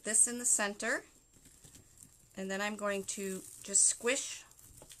 put this in the center, And then I'm going to just squish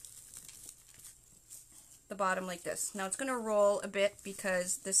the bottom like this. Now it's going to roll a bit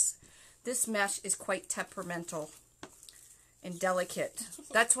because this mesh is quite temperamental and delicate.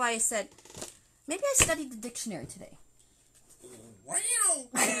 That's why I said, maybe I studied the dictionary today.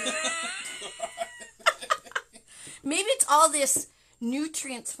 Maybe it's all this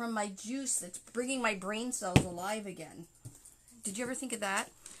nutrients from my juice that's bringing my brain cells alive again. Did you ever think of that?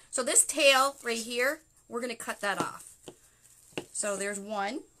 So this tail right here, we're going to cut that off. So there's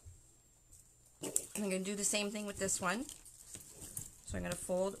one. And I'm going to do the same thing with this one. So I'm going to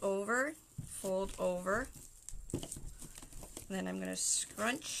fold over. And then I'm going to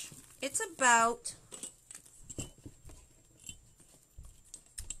scrunch. It's about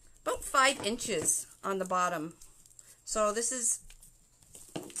 5 inches on the bottom. So this is,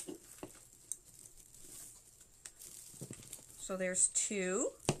 so there's 2.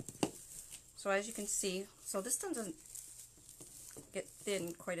 So as you can see, so this doesn't get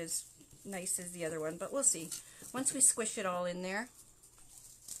thin quite as nice as the other one, but we'll see once we squish it all in there.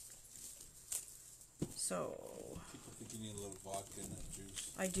 So people think you need a little vodka in that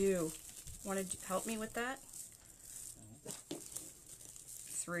juice. I do. Want to help me with that?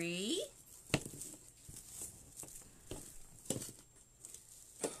 3.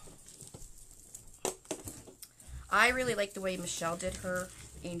 I really like the way Michelle did her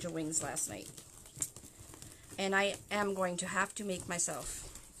angel wings last night. And I am going to have to make myself...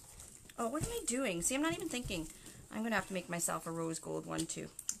 Oh, what am I doing? See, I'm not even thinking. I'm going to have to make myself a rose gold one too.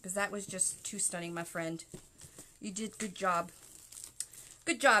 Because that was just too stunning, my friend. You did good job.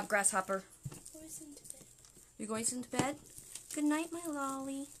 Good job, Grasshopper. You're going into bed? Good night, my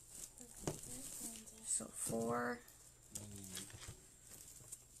lolly. So 4.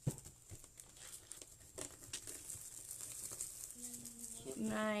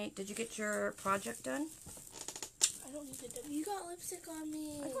 Night. Did you get your project done? I don't need it done. You got lipstick on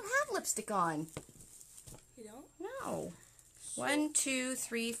me. I don't have lipstick on. You don't? No. 1, 2,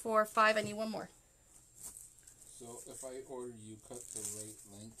 3, 4, 5. I need one more. So if I order you cut the right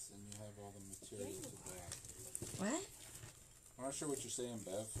lengths and you have all the material to back. What? I'm not sure what you're saying,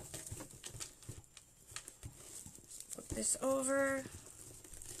 Bev. Flip this over.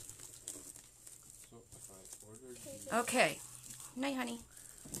 So if I ordered you... Okay. Night, honey.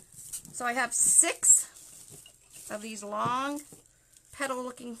 So I have 6 of these long petal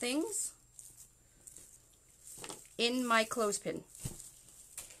looking things in my clothespin.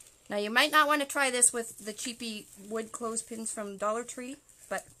 Now you might not want to try this with the cheapy wood clothespins from Dollar Tree,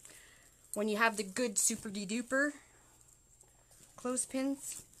 but when you have the good super duper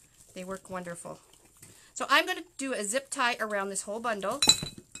clothespins, they work wonderful. So I'm going to do a zip tie around this whole bundle.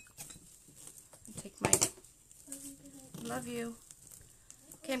 Take my... Love you.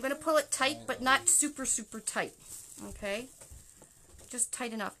 Okay, I'm going to pull it tight, but not super, super tight. Okay? Just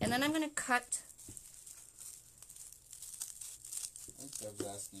tight enough. And then I'm going to cut... I think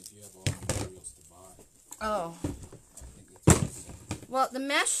Bev's asking if you have all the materials to buy. Oh. I think that's what he's saying. Well, the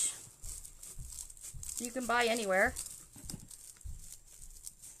mesh, you can buy anywhere.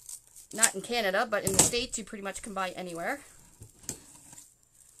 Not in Canada, but in the States, you pretty much can buy anywhere.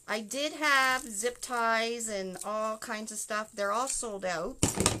 I did have zip ties and all kinds of stuff. They're all sold out,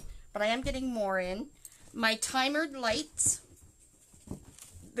 but I am getting more in. My timered lights,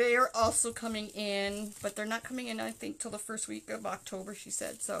 they're also coming in, but they're not coming in, I think, till the first week of October, she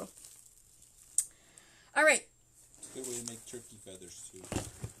said. So, all right. It's a good way to make turkey feathers, too.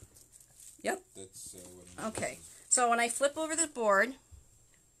 Yep. That's what I'm Okay. So when I flip over the board,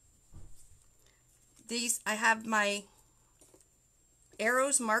 I have my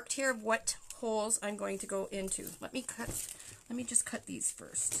arrows marked here of what holes I'm going to go into. Let me just cut these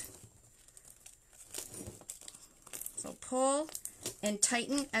first. So pull and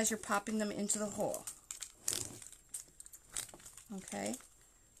tighten as you're popping them into the hole. Okay.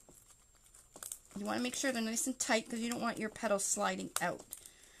 You want to make sure they're nice and tight because you don't want your petals sliding out.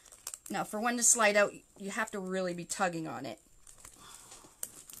 Now, for one to slide out, you have to really be tugging on it.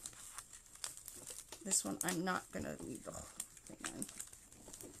 This one, I'm not going to leave the whole thing on.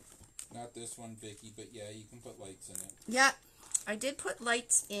 Not this one, Vicky, but yeah, you can put lights in it. Yeah, I did put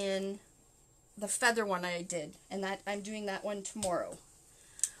lights in the feather one I did, and that I'm doing that one tomorrow.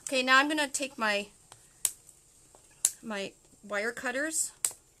 Okay, now I'm going to take my wire cutters,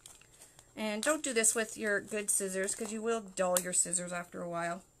 and don't do this with your good scissors because you will dull your scissors after a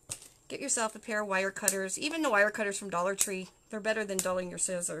while. Get yourself a pair of wire cutters. Even the wire cutters from Dollar Tree, they're better than dulling your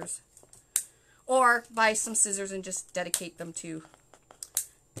scissors. Or buy some scissors and just dedicate them to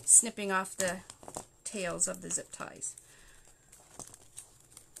snipping off the tails of the zip ties.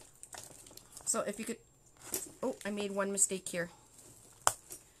 So if you could Oh, I made one mistake here.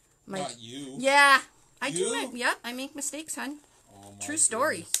 Not you. Yeah. I do. You? Yep, I make mistakes, hon. Oh, my True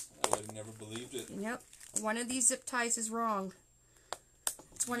story. goodness. I would have never believed it. Yep. One of these zip ties is wrong.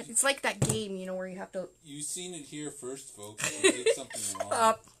 It's like that game, you know, where you have to... You seen it here first, folks. You did something wrong.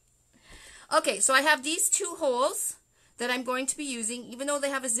 Up. Okay, so I have these 2 holes that I'm going to be using. Even though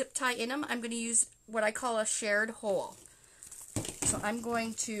they have a zip tie in them, I'm going to use what I call a shared hole. So I'm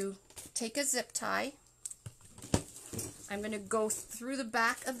going to take a zip tie. I'm going to go through the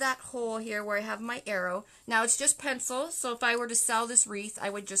back of that hole here where I have my arrow. Now it's just pencil, so if I were to sell this wreath, I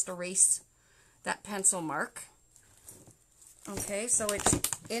would just erase that pencil mark. Okay, so it's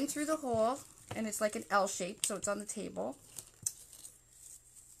in through the hole, and it's like an L shape, so it's on the table.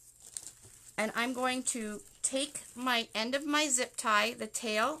 And I'm going to take my end of my zip tie, the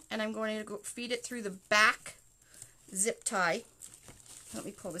tail, and I'm going to go feed it through the back zip tie. Let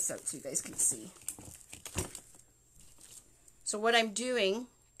me pull this out so you guys can see. So what I'm doing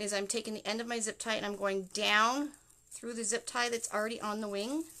is I'm taking the end of my zip tie and I'm going down through the zip tie that's already on the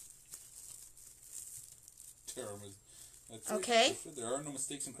wing. That's okay. Right. There are no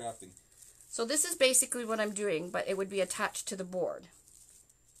mistakes in crafting. So this is basically what I'm doing, but it would be attached to the board.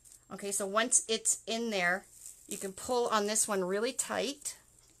 Okay, so once it's in there, you can pull on this one really tight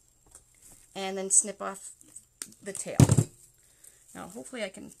and then snip off the tail. Now, hopefully I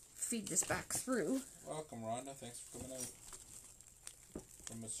can feed this back through. Welcome, Rhonda. Thanks for coming out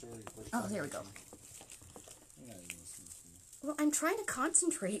from Missouri. Oh, here we go. Well, I'm trying to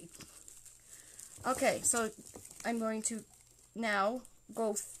concentrate. Okay, so I'm going to now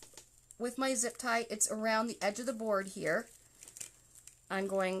go with my zip tie. It's around the edge of the board here. I'm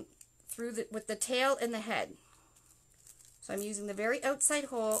going through with the tail and the head. So I'm using the very outside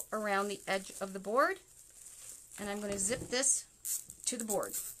hole around the edge of the board, and I'm going to zip this to the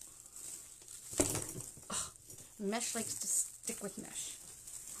board. Oh, mesh likes to stick with mesh.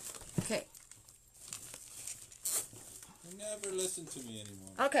 Okay. You never listen to me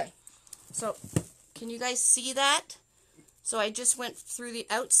anymore. Okay. So, can you guys see that? So I just went through the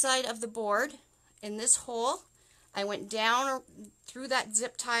outside of the board in this hole. I went down through that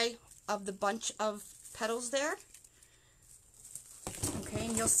zip tie of the bunch of petals there. Okay,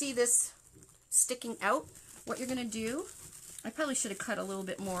 and you'll see this sticking out. What you're going to do, I probably should have cut a little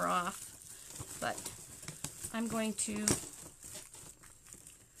bit more off, but I'm going to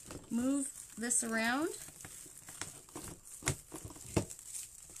move this around.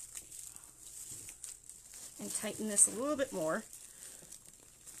 And tighten this a little bit more.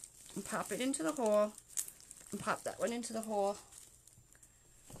 And pop it into the hole. And pop that one into the hole.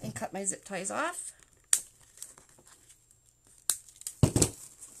 And cut my zip ties off.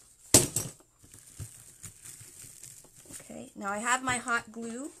 Okay, now I have my hot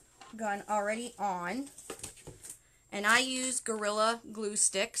glue gun already on. And I use Gorilla glue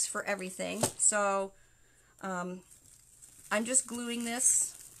sticks for everything. So I'm just gluing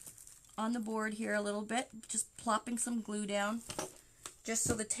this on the board here a little bit, just plopping some glue down just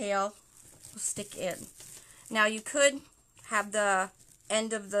so the tail will stick in. Now you could have the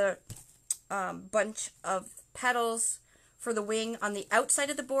end of the bunch of petals for the wing on the outside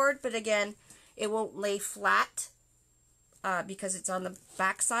of the board, but again, it won't lay flat because it's on the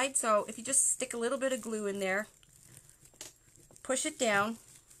back side. So if you just stick a little bit of glue in there, push it down.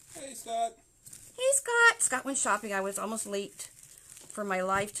 Hey, Scott. Hey, Scott. Scott went shopping. I was almost late for my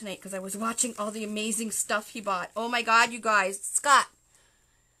live tonight because I was watching all the amazing stuff he bought. Oh my God, you guys. Scott,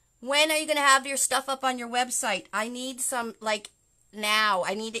 when are you going to have your stuff up on your website? I need some, like, now.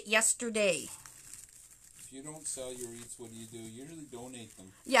 I need it yesterday. If you don't sell your wreaths, what do? You usually donate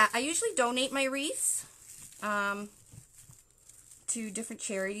them. Yeah, I usually donate my wreaths to different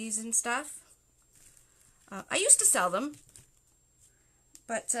charities and stuff. I used to sell them,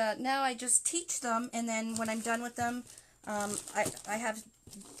 but now I just teach them, and then when I'm done with them, I have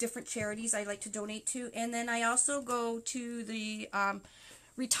different charities I like to donate to, and then I also go to the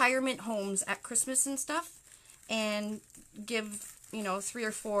retirement homes at Christmas and stuff and give, 3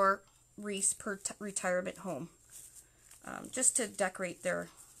 or 4 wreaths per retirement home just to decorate their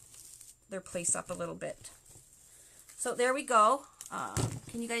place up a little bit. So there we go.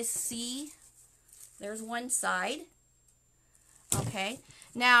 Can you guys see? There's one side. Okay.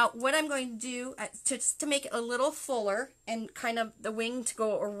 Now, what I'm going to do, just to make it a little fuller and kind of the wing to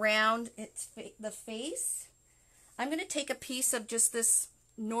go around the face, I'm going to take a piece of just this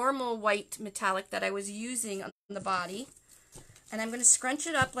normal white metallic that I was using on the body, and I'm going to scrunch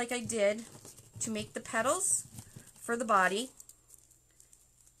it up like I did to make the petals for the body,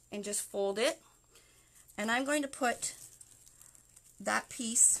 and just fold it. And I'm going to put that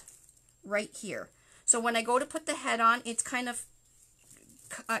piece right here. So when I go to put the head on, it's kind of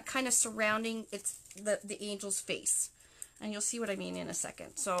surrounding the angel's face. And you'll see what I mean in a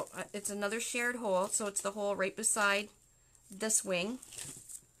second. So it's another shared hole. So it's the hole right beside this wing.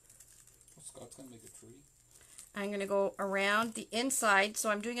 Well, Scott's going to make a tree. I'm going to go around the inside. So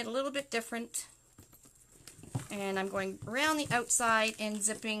I'm doing it a little bit different. And I'm going around the outside and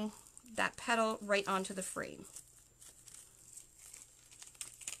zipping that petal right onto the frame.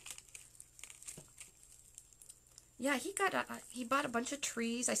 Yeah, he bought a bunch of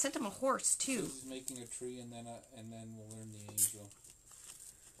trees. I sent him a horse too. So he's making a tree, and then we'll learn the angel.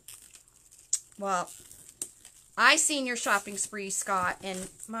 Well, I seen your shopping spree, Scott, and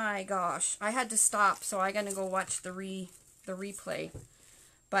my gosh, I had to stop, so I gotta go watch the replay.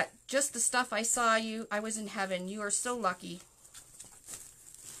 But just the stuff I saw you, I was in heaven. You are so lucky.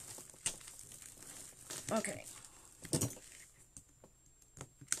 Okay.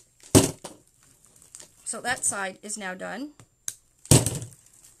 So that side is now done.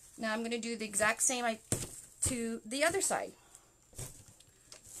 Now I'm going to do the exact same to the other side.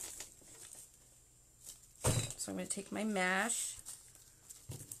 So I'm going to take my mash.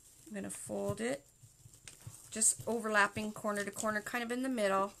 I'm going to fold it. Just overlapping corner to corner, kind of in the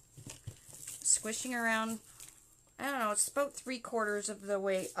middle. Squishing around. I don't know, it's about 3/4 of the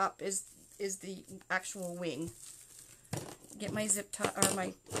way up is the actual wing. Get my zip tie or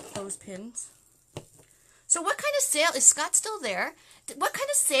my clothespins. So what kind of sale, is Scott still there? What kind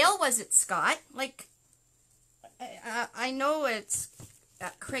of sale was it, Scott? Like, I know it's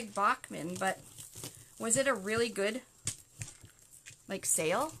at Craig Bachman, but was it a really good, like,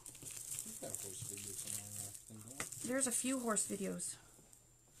 sale? We've got a horse video somewhere in our thing, don't we? There's a few horse videos.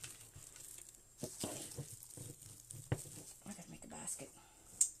 I gotta make a basket.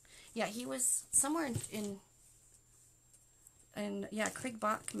 Yeah, he was somewhere in yeah, Craig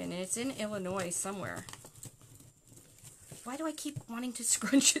Bachman, and it's in Illinois somewhere. Why do I keep wanting to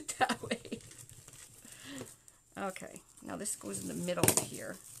scrunch it that way? Okay, now this goes in the middle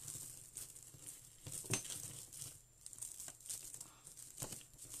here.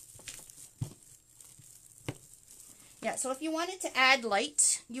 Yeah, so if you wanted to add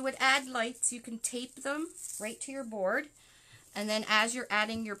light, you would add lights. You can tape them right to your board. And then as you're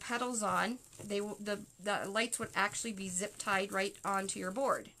adding your petals on, the lights would actually be zip tied right onto your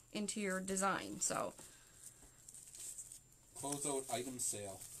board, into your design. So Closeout item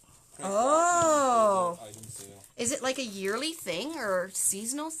sale. Oh. Closeout item sale. Is it like a yearly thing or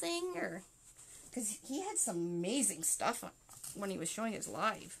seasonal thing? Or because he had some amazing stuff when he was showing his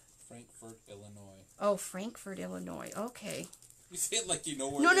live. Frankfort, Illinois. Oh, Frankfort, Illinois. Okay. You say it like you know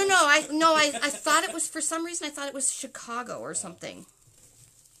where. No. I thought it was, for some reason, I thought it was Chicago or something.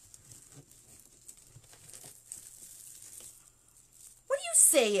 What are you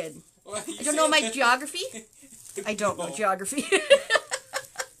saying? Well, you I don't know my that. geography. I don't know geography.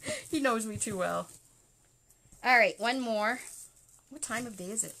 He knows me too well. All right, one more. What time of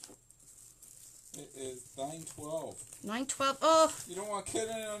day is it? It is 9:12. 9:12. Oh, You don't want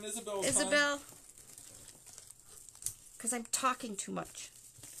kidding on Isabel's time. Isabel. Because I'm talking too much.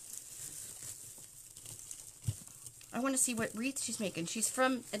 I want to see what wreath she's making. She's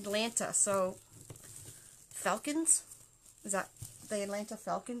from Atlanta, so Falcons? Is that the Atlanta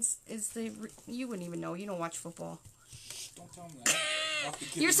Falcons? You wouldn't even know. You don't watch football. Shh, don't tell him that.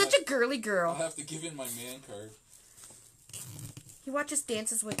 You're such a girly girl. I'll have to give in my man card. He watches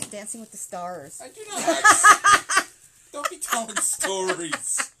Dancing with the Stars. I do not. Don't be telling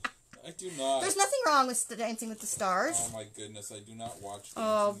stories. I do not. There's nothing wrong with Dancing with the Stars. Oh my goodness, I do not watch.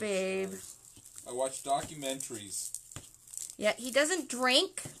 Oh, Dancing with babe. the Stars. I watch documentaries. Yeah, he doesn't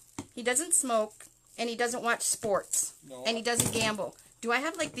drink, he doesn't smoke, and he doesn't watch sports. No. And he doesn't gamble. Do I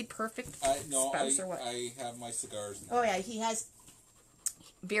have like the perfect spouse or what? I have my cigars now. Oh yeah, he has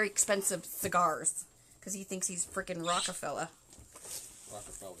very expensive cigars because he thinks he's freaking Rockefeller.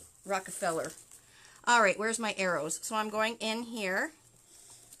 Rockefeller. All right, where's my arrows? So I'm going in here.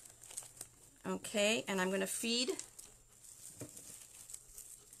 Okay, and I'm going to feed.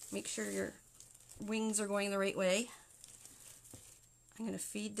 Make sure your wings are going the right way. I'm going to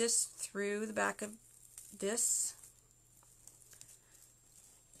feed this through the back of this.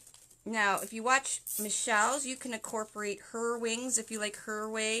 Now, if you watch Michelle's, you can incorporate her wings if you like her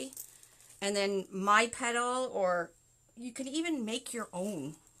way. And then my petal, or you can even make your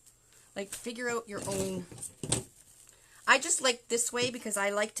own. Like, figure out your own. I just liked this way because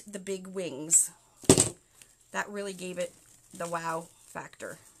I liked the big wings. That really gave it the wow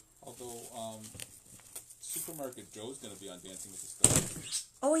factor. Although, Supermarket Joe's going to be on Dancing with the Stars.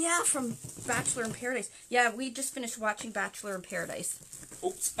 Oh, yeah, from Bachelor in Paradise. Yeah, we just finished watching Bachelor in Paradise.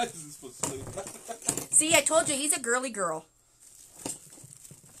 Oops, I wasn't supposed to say that. See, I told you, he's a girly girl.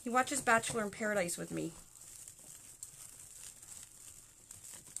 He watches Bachelor in Paradise with me.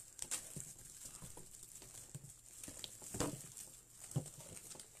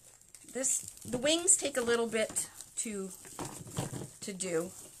 The wings take a little bit to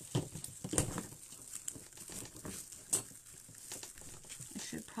do. I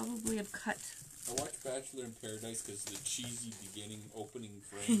should probably have cut. I watch Bachelor in Paradise because the cheesy opening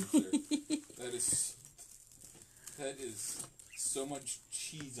frames there. That is so much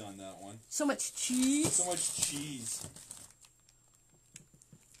cheese on that one. So much cheese? So much cheese.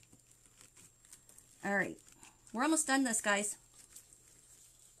 Alright. We're almost done this, guys.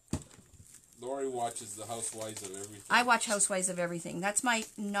 Lori watches the Housewives of Everything. I watch Housewives of Everything. That's my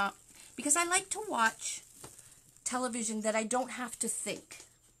because I like to watch television that I don't have to think.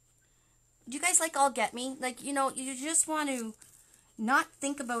 Do you guys all get me? Like, you just want to not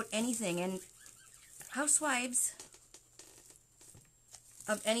think about anything. And Housewives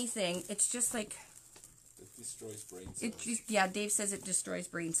of anything, it's just like... It destroys brain cells. Yeah, Dave says it destroys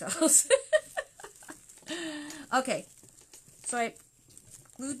brain cells. Okay. So I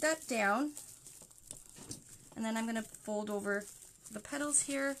glued that down. And then I'm going to fold over the petals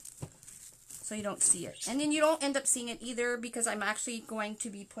here so you don't see it. And then you don't end up seeing it either because I'm actually going to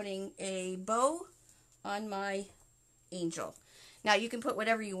be putting a bow on my angel. Now you can put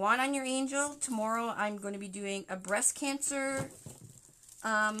whatever you want on your angel. Tomorrow I'm going to be doing a breast cancer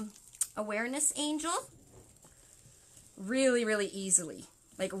awareness angel. Really, really easily.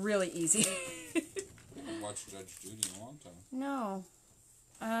 Like really easy. I haven't watched Judge Judy in a long time. No.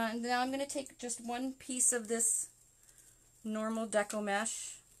 And now I'm going to take just one piece of this normal deco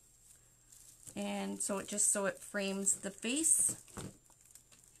mesh, and so it frames the face.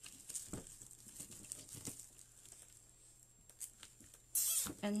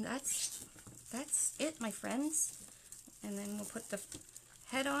 And that's it, my friends. And then we'll put the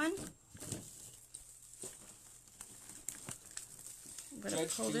head on.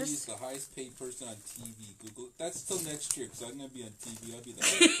 Judge Judy is the highest paid person on TV. Google. That's still next year because I'm going to be on TV. I'll be the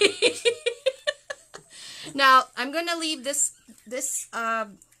highest paid person. Now, I'm going to leave this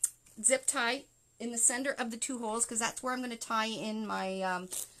zip tie in the center of the 2 holes because that's where I'm going to tie in my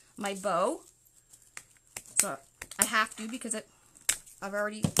my bow. So I have to because I've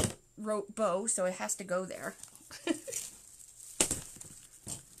already wrote bow, so it has to go there.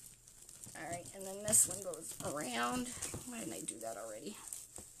 Alright, and then this one goes around. Why didn't I do that already?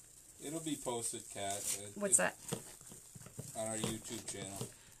 It'll be posted, Kat. What's that? On our YouTube channel.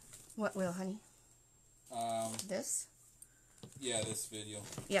 What will, honey? This? Yeah, this video.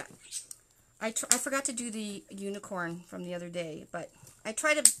 Yeah. I forgot to do the unicorn from the other day, but I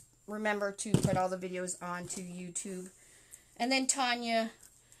try to remember to put all the videos onto YouTube. And then Tanya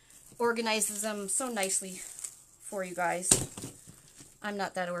organizes them so nicely for you guys. I'm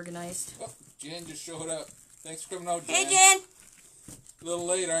not that organized. Oh, Jen just showed up. Thanks for coming out, Jen. Hey, Jen! A little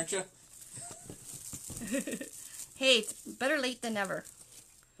late, aren't you? Hey, it's better late than never.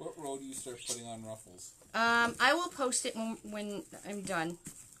 What row do you start putting on ruffles? I will post it when I'm done.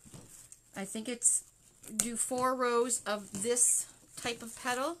 I think it's do 4 rows of this type of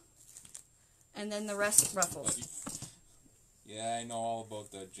petal, and then the rest ruffles. Yeah, I know all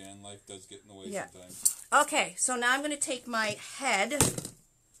about that, Jen. Life does get in the way sometimes. Okay, so now I'm going to take my head.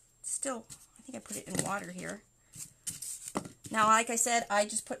 Still, I think I put it in water here. Now, like I said, I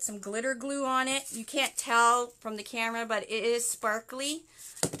just put some glitter glue on it. You can't tell from the camera, but it is sparkly.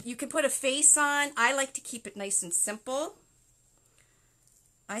 You can put a face on. I like to keep it nice and simple.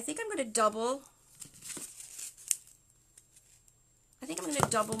 I think I'm going to double. I think I'm going to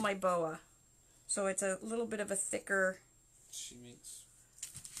double my boa. So it's a little bit of a thicker. She makes...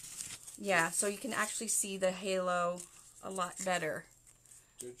 Yeah, so you can actually see the halo a lot better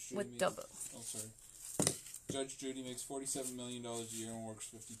with double. Oh, sorry. Judge Judy makes $47 million a year and works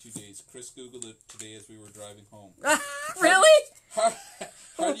 52 days. Chris Googled it today as we were driving home. Really?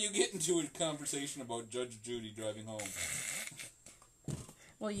 How do you get into a conversation about Judge Judy driving home?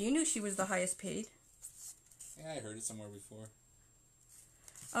 Well, you knew she was the highest paid. Yeah, I heard it somewhere before.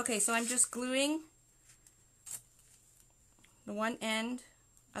 Okay, so I'm just gluing the one end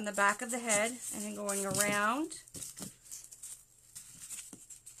on the back of the head and then going around.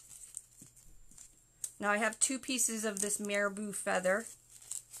 Now I have 2 pieces of this marabou feather.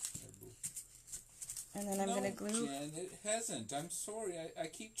 And then I'm going to glue. Jen, it hasn't. I'm sorry. I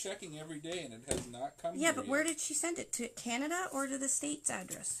keep checking every day and it has not come Yeah, here but yet. where did she send it? To Canada or to the States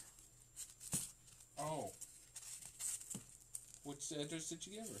address? Oh. Which address did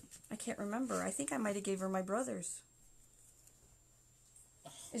you give her? I can't remember. I think I might have gave her my brother's.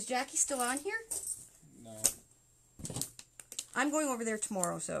 Is Jackie still on here? No. I'm going over there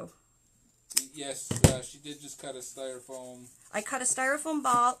tomorrow, so. Yes, she did just cut a styrofoam. I cut a styrofoam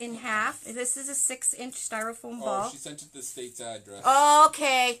ball in half. This is a 6-inch styrofoam ball. Oh, she sent it to the state's address.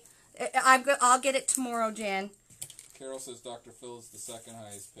 Okay. I'll get it tomorrow, Jan. Carol says Dr. Phil is the second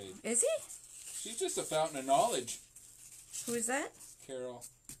highest paid. Is he? She's just a fountain of knowledge. Who is that? Carol.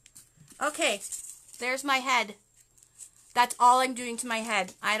 Okay. There's my head. That's all I'm doing to my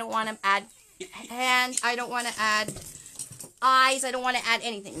head. I don't want to add hands. I don't want to add eyes. I don't want to add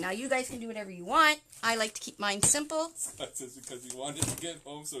anything. Now, you guys can do whatever you want. I like to keep mine simple. That says because he wanted to get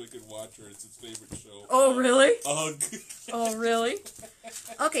home so he could watch her. It's his favorite show. Oh, really? Ugh. Oh, really?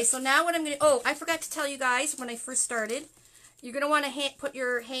 Okay, so now what I'm going to... Oh, I forgot to tell you guys when I first started. You're going to want to put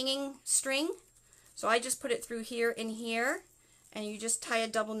your hanging string. So I just put it through here and here. And you just tie a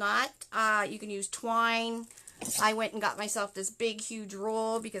double knot. You can use twine. I went and got myself this big, huge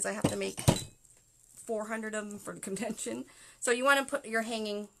roll because I have to make 400 of them for the convention. So you want to put your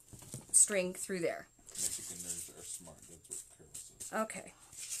hanging string through there. Mexicans are smart. That's what Carol says. Okay.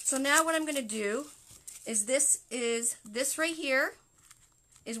 So now what I'm going to do is this right here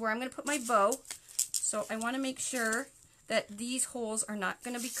is where I'm going to put my bow. So I want to make sure that these holes are not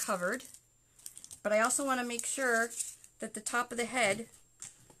going to be covered. But I also want to make sure that the top of the head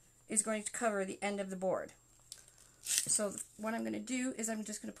is going to cover the end of the board. So what I'm going to do is I'm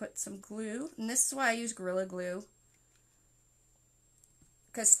just going to put some glue. And this is why I use Gorilla Glue.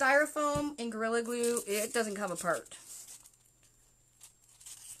 Because styrofoam and Gorilla Glue, it doesn't come apart.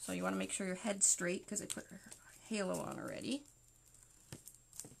 So you want to make sure your head's straight because I put her halo on already.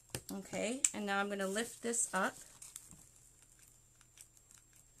 Okay, and now I'm going to lift this up.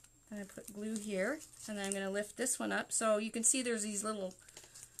 I'm going to put glue here. And then I'm going to lift this one up. So you can see there's these little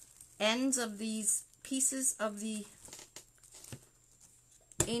ends of these pieces of the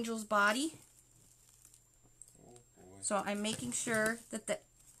angel's body. So I'm making sure that the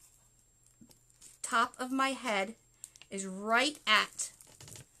top of my head is right at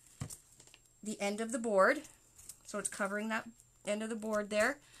the end of the board. So it's covering that end of the board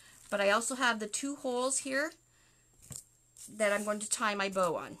there. But I also have the 2 holes here that I'm going to tie my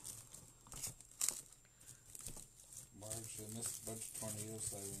bow on. Marge, I missed a bunch of tornado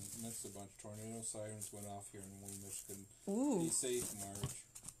sirens. Tornado sirens went off here in Wayne, Michigan. Ooh. Be safe, Marge.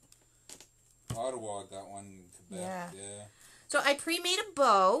 Ottawa got one in Quebec. Yeah. So I pre-made a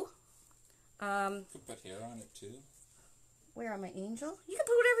bow. You could put hair on it too. Where on my angel? You can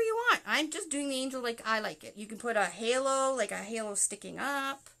put whatever you want. I'm just doing the angel like I like it. You can put a halo, like a halo sticking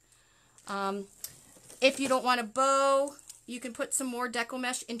up. If you don't want a bow, you can put some more deco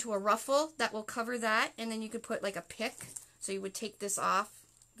mesh into a ruffle that will cover that, and then you could put like a pick. So you would take this off.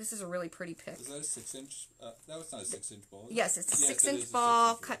 This is a really pretty pick. Is that a 6-inch? That was not a 6-inch ball. Yes, it's a 6-inch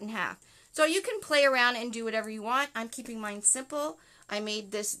ball cut in half. So you can play around and do whatever you want. I'm keeping mine simple. I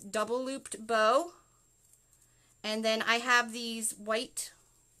made this double looped bow. And then I have these white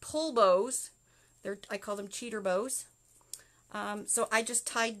pull bows. I call them cheater bows. So I just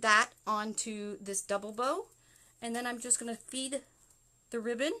tied that onto this double bow. And then I'm just going to feed the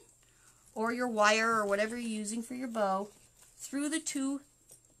ribbon or your wire or whatever you're using for your bow through the 2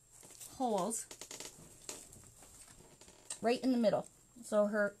 holes right in the middle.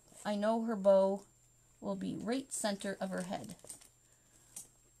 So I know her bow will be right center of her head.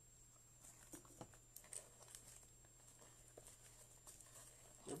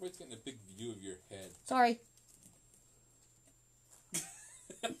 Everybody's getting a big view of your head. Sorry.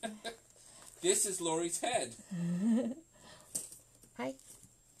 This is Lori's head. Hi.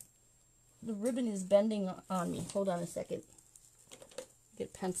 The ribbon is bending on me. Hold on a second.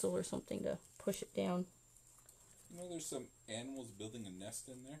 Get a pencil or something to push it down. You know there's some animals building a nest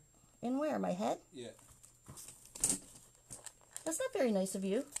in there? In where? My head? Yeah. That's not very nice of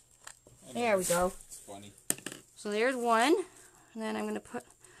you. There we go. It's funny. So there's one. And then I'm going to put...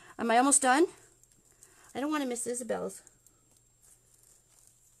 Am I almost done? I don't want to miss Isabel's.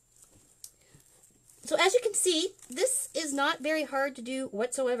 So as you can see, this is not very hard to do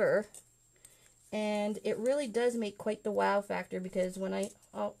whatsoever. And it really does make quite the wow factor because when I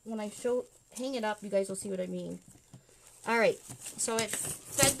hang it up, you guys will see what I mean. Alright, so it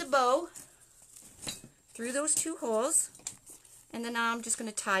fed the bow through those 2 holes. And then now I'm just going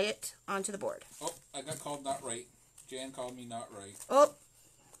to tie it onto the board. Oh, I got called not right. Jan called me not right. Oh.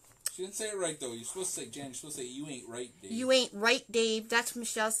 She didn't say it right, though. You're supposed to say, Jan, you're supposed to say, you ain't right, Dave. You ain't right, Dave. That's what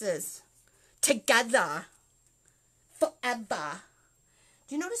Michelle says. Together. Forever.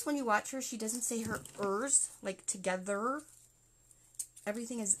 Do you notice when you watch her, she doesn't say her ers, like together?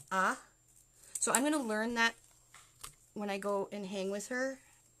 Everything is So I'm going to learn that when I go and hang with her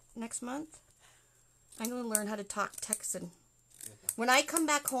next month. I'm going to learn how to talk Texan. When I come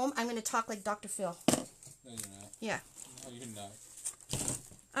back home, I'm going to talk like Dr. Phil. No, you're not. Yeah. No, you're not.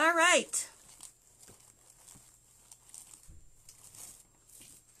 All right.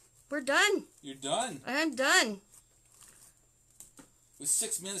 We're done. You're done. I'm done. With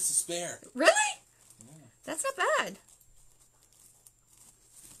 6 minutes to spare. Really? Yeah. That's not bad.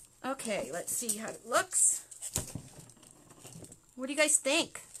 Okay, let's see how it looks. What do you guys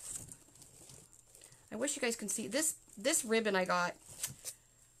think? I wish you guys can see this ribbon I got.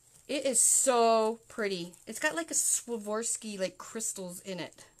 It is so pretty. It's got like a Swarovski like crystals in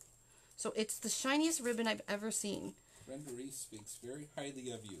it. So it's the shiniest ribbon I've ever seen. Brenda Reese speaks very highly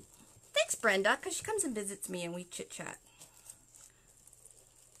of you. Thanks, Brenda, because she comes and visits me and we chit-chat.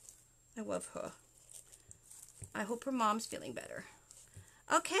 I love her. I hope her mom's feeling better.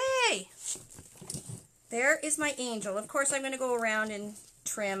 Okay. There is my angel. Of course, I'm going to go around and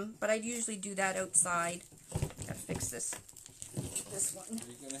trim, but I usually do that outside. Gotta fix this one. Are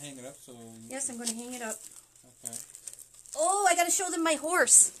you going to hang it up? Yes, I'm going to hang it up. Okay. Oh, I got to show them my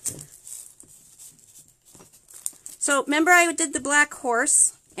horse. So, remember I did the black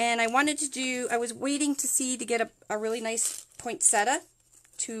horse, and I was waiting to see to get a really nice poinsettia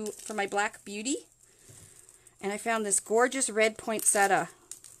for my black beauty. And I found this gorgeous red poinsettia.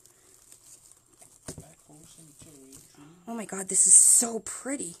 Oh my god, this is so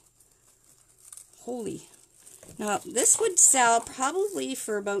pretty. Holy. Now, this would sell probably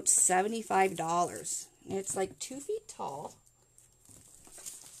for about $75. It's like 2 feet tall.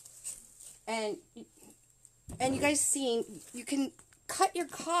 And you guys seen, you can cut your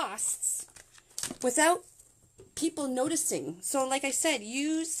costs without people noticing. So like I said,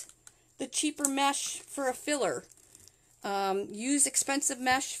 use the cheaper mesh for a filler. Use expensive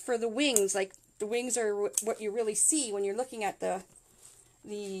mesh for the wings. Like the wings are what you really see when you're looking at the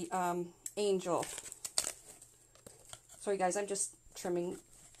angel. Sorry guys, I'm just trimming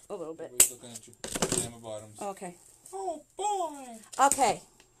a little bit. Everybody's looking at your pajama bottoms. Okay. Oh boy! Okay.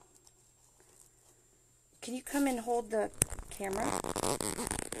 Can you come and hold the camera?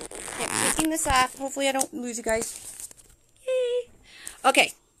 Okay, I'm taking this off. Hopefully I don't lose you guys. Yay.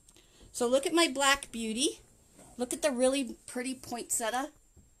 Okay. So look at my black beauty. Look at the really pretty poinsettia.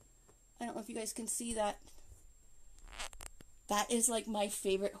 I don't know if you guys can see that. That is like my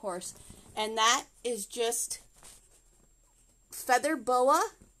favorite horse. And that is just feather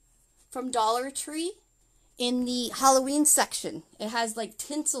boa from Dollar Tree in the Halloween section. It has like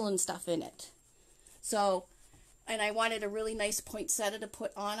tinsel and stuff in it. So, and I wanted a really nice poinsettia to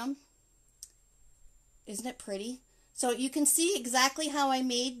put on them. Isn't it pretty? So you can see exactly how I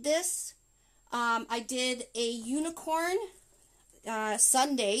made this. I did a unicorn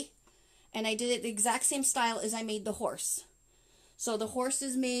sundae, and I did it the exact same style as I made the horse. So the horse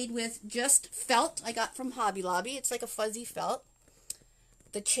is made with just felt I got from Hobby Lobby. It's like a fuzzy felt.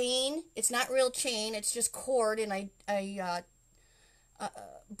 The chain, it's not real chain, it's just cord, and I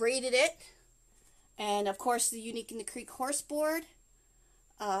braided it. And of course the Unique in the Creek horse board,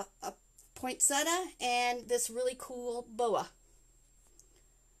 a poinsettia, and this really cool boa.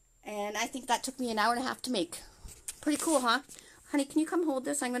 And I think that took me an hour and a half to make. Pretty cool, huh? Honey, can you come hold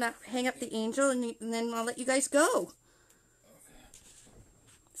this? I'm going to hang up the angel, and then I'll let you guys go. Okay.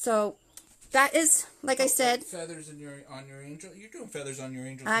 So, that is, like I said... Feathers on your angel? You're doing feathers on your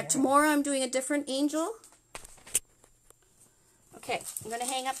angel tomorrow I'm doing a different angel. Okay, I'm going to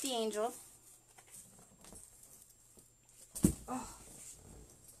hang up the angel.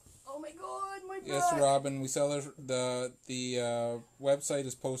 Oh my god, my back. Yes, Robin, we sell the website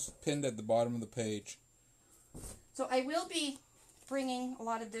is pinned at the bottom of the page. So I will be bringing a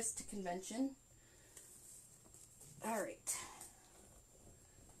lot of this to convention. All right.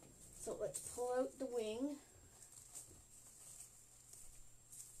 So let's pull out the wing.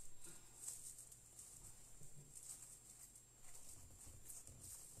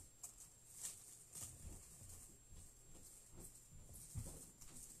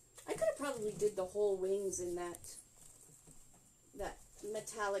 I could have probably did the whole wings in that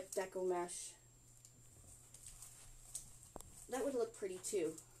metallic deco mesh. That would look pretty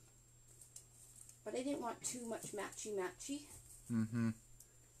too. But I didn't want too much matchy-matchy. Mm-hmm.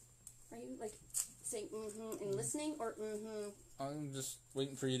 Are you like saying mm-hmm and listening, or mm-hmm? I'm just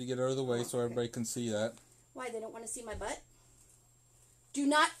waiting for you to get out of the way so everybody can see that. Why, they don't want to see my butt? Do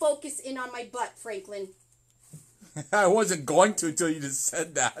not focus in on my butt, Franklin. I wasn't going to until you just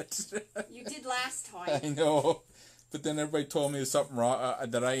said that. You did last time. I know. But then everybody told me there's something wrong,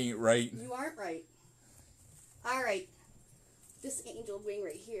 that I ain't right. You aren't right. All right. This angel wing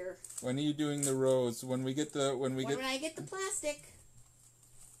right here. When are you doing the rose? When we get the When I get the plastic.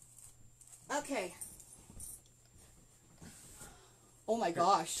 Okay. Oh my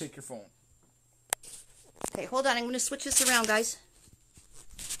gosh. Take your phone. Okay, hold on. I'm going to switch this around, guys.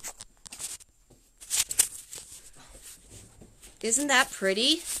 Isn't that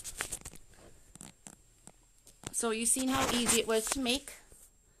pretty? So you seen how easy it was to make?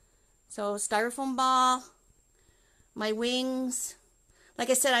 So styrofoam ball, my wings. Like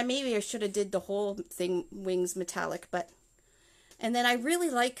I said, maybe I should have did the whole thing wings metallic, but and then I really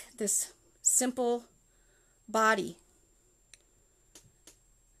like this simple body.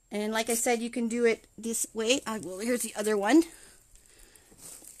 And like I said, you can do it this way. Well, here's the other one.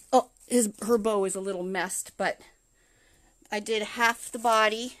 Oh, her bow is a little messed, but I did half the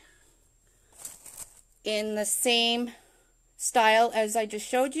body in the same style as I just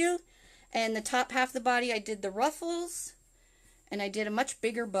showed you. And the top half of the body, I did the ruffles. And I did a much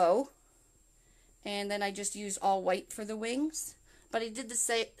bigger bow. And then I just used all white for the wings. But I did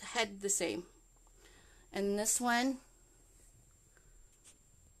the head the same. And this one,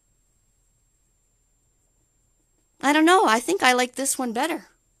 I don't know. I think I like this one better.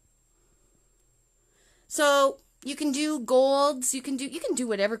 So you can do golds. You can do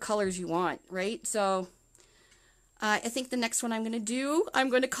whatever colors you want, right? So I think the next one I'm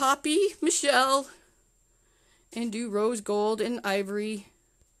going to copy Michelle and do rose gold and ivory.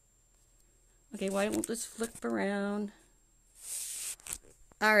 Okay, why won't this flip around?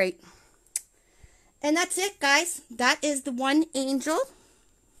 All right. And that's it, guys. That is the one angel.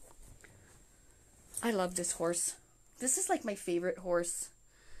 I love this horse. This is like my favorite horse.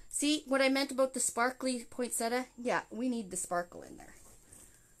 See what I meant about the sparkly poinsettia? Yeah, we need the sparkle in there.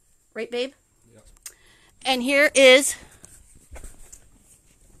 Right, babe? Yep. And here is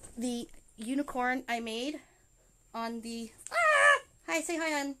the unicorn I made on the... Ah! Hi, say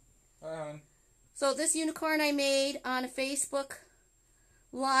hi, hon. Hi, hon. So this unicorn I made on a Facebook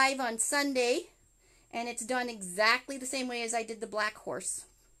Live on Sunday. And it's done exactly the same way as I did the black horse.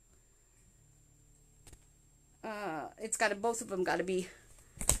 It's got both of them got to be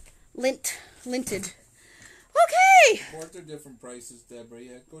linted. Okay. Boards are different prices, Deborah.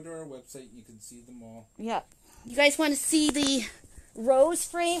 Yeah, go to our website and you can see them all. Yeah. You guys want to see the rose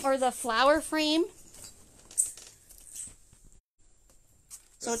frame or the flower frame?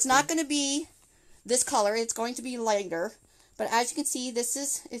 So it's not going to be this color. It's going to be lighter. But as you can see, it's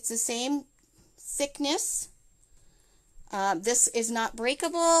the same thickness. This is not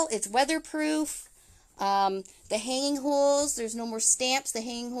breakable. It's weatherproof. The hanging holes, there's no more stamps. The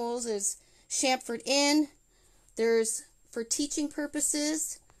hanging holes is chamfered in. There's, for teaching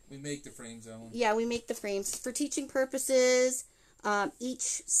purposes. We make the frames, Ellen. Yeah, we make the frames. For teaching purposes,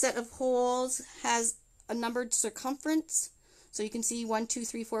 each set of holes has a numbered circumference. So you can see 1, 2,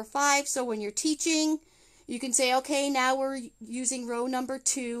 3, 4, 5. So when you're teaching, you can say, okay, now we're using row number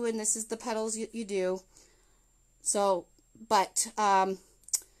 2, and this is the petals you do. So, but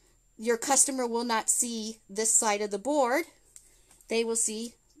your customer will not see this side of the board. They will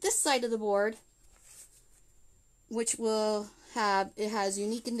see this side of the board, which will have, it has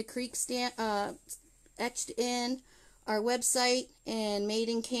Unique in the Creek stamp, etched in our website and made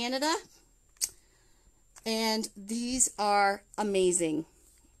in Canada. And these are amazing.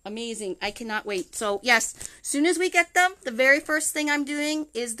 Amazing. I cannot wait. So yes, as soon as we get them, the very first thing I'm doing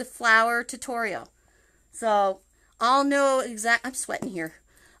is the flower tutorial. So I'll know I'm sweating here.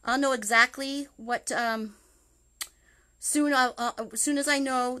 I'll know exactly what, soon as I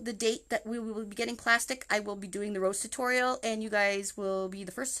know the date that we will be getting plastic, I will be doing the rose tutorial, and you guys will be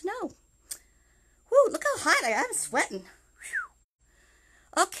the first to know. Woo, look how hot I am sweating.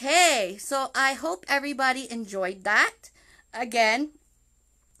 Whew. Okay, so I hope everybody enjoyed that. Again,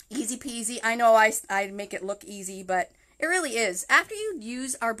 easy peasy. I know I make it look easy, but it really is. After you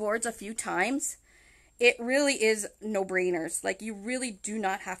use our boards a few times, it really is no-brainers. Like, you really do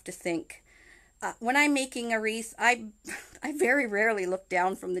not have to think. When I'm making a wreath, I very rarely look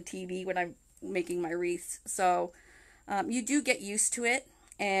down from the TV when I'm making my wreaths. So you do get used to it.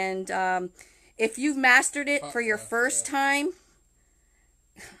 And if you've mastered it for your first time...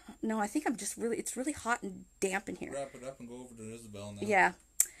 No, I think it's really hot and damp in here. Wrap it up and go over to Isabel now. Yeah.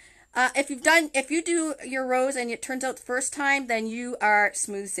 If you do your rose and it turns out the first time, then you are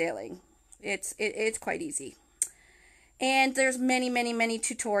smooth sailing. It's quite easy. And there's many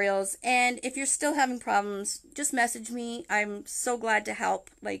tutorials. And if you're still having problems, just message me. I'm so glad to help.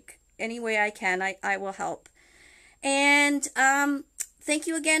 Like, any way I can, I will help. And thank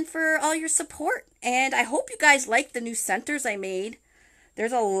you again for all your support. And I hope you guys like the new centers I made.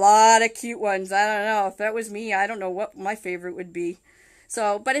 There's a lot of cute ones. I don't know. If that was me, I don't know what my favorite would be.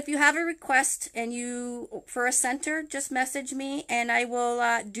 So, but if you have a request and for a center, just message me and I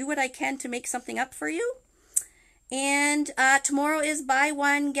will do what I can to make something up for you. And tomorrow is buy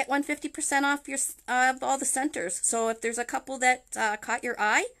one, get one 50% off all the centers. So if there's a couple that caught your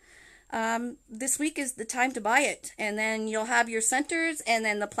eye, this week is the time to buy it. And then you'll have your centers and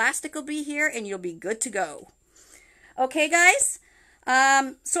then the plastic will be here and you'll be good to go. Okay, guys?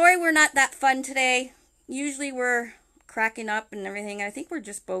 Sorry we're not that fun today. Usually we're cracking up and everything. I think we're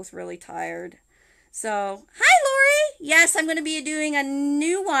just both really tired. So, hi Lori! Yes, I'm going to be doing a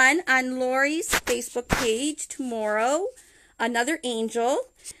new one on Lori's Facebook page tomorrow. Another angel.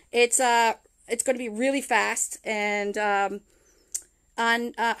 It's going to be really fast and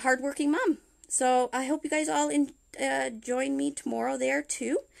on Hardworking Mom. So, I hope you guys all join me tomorrow there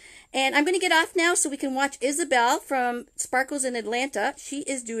too. And I'm going to get off now so we can watch Isabel from Sparkles in Atlanta. She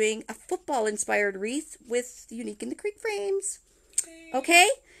is doing a football-inspired wreath with Unique in the Creek frames. Okay?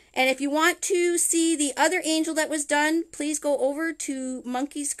 And if you want to see the other angel that was done, please go over to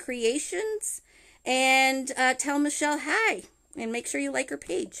Monkey's Creations and tell Michelle hi. And make sure you like her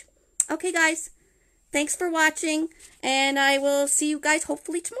page. Okay, guys. Thanks for watching. And I will see you guys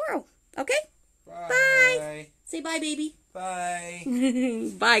hopefully tomorrow. Okay? Bye. Bye. Say bye, baby. Bye.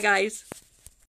 Bye, guys.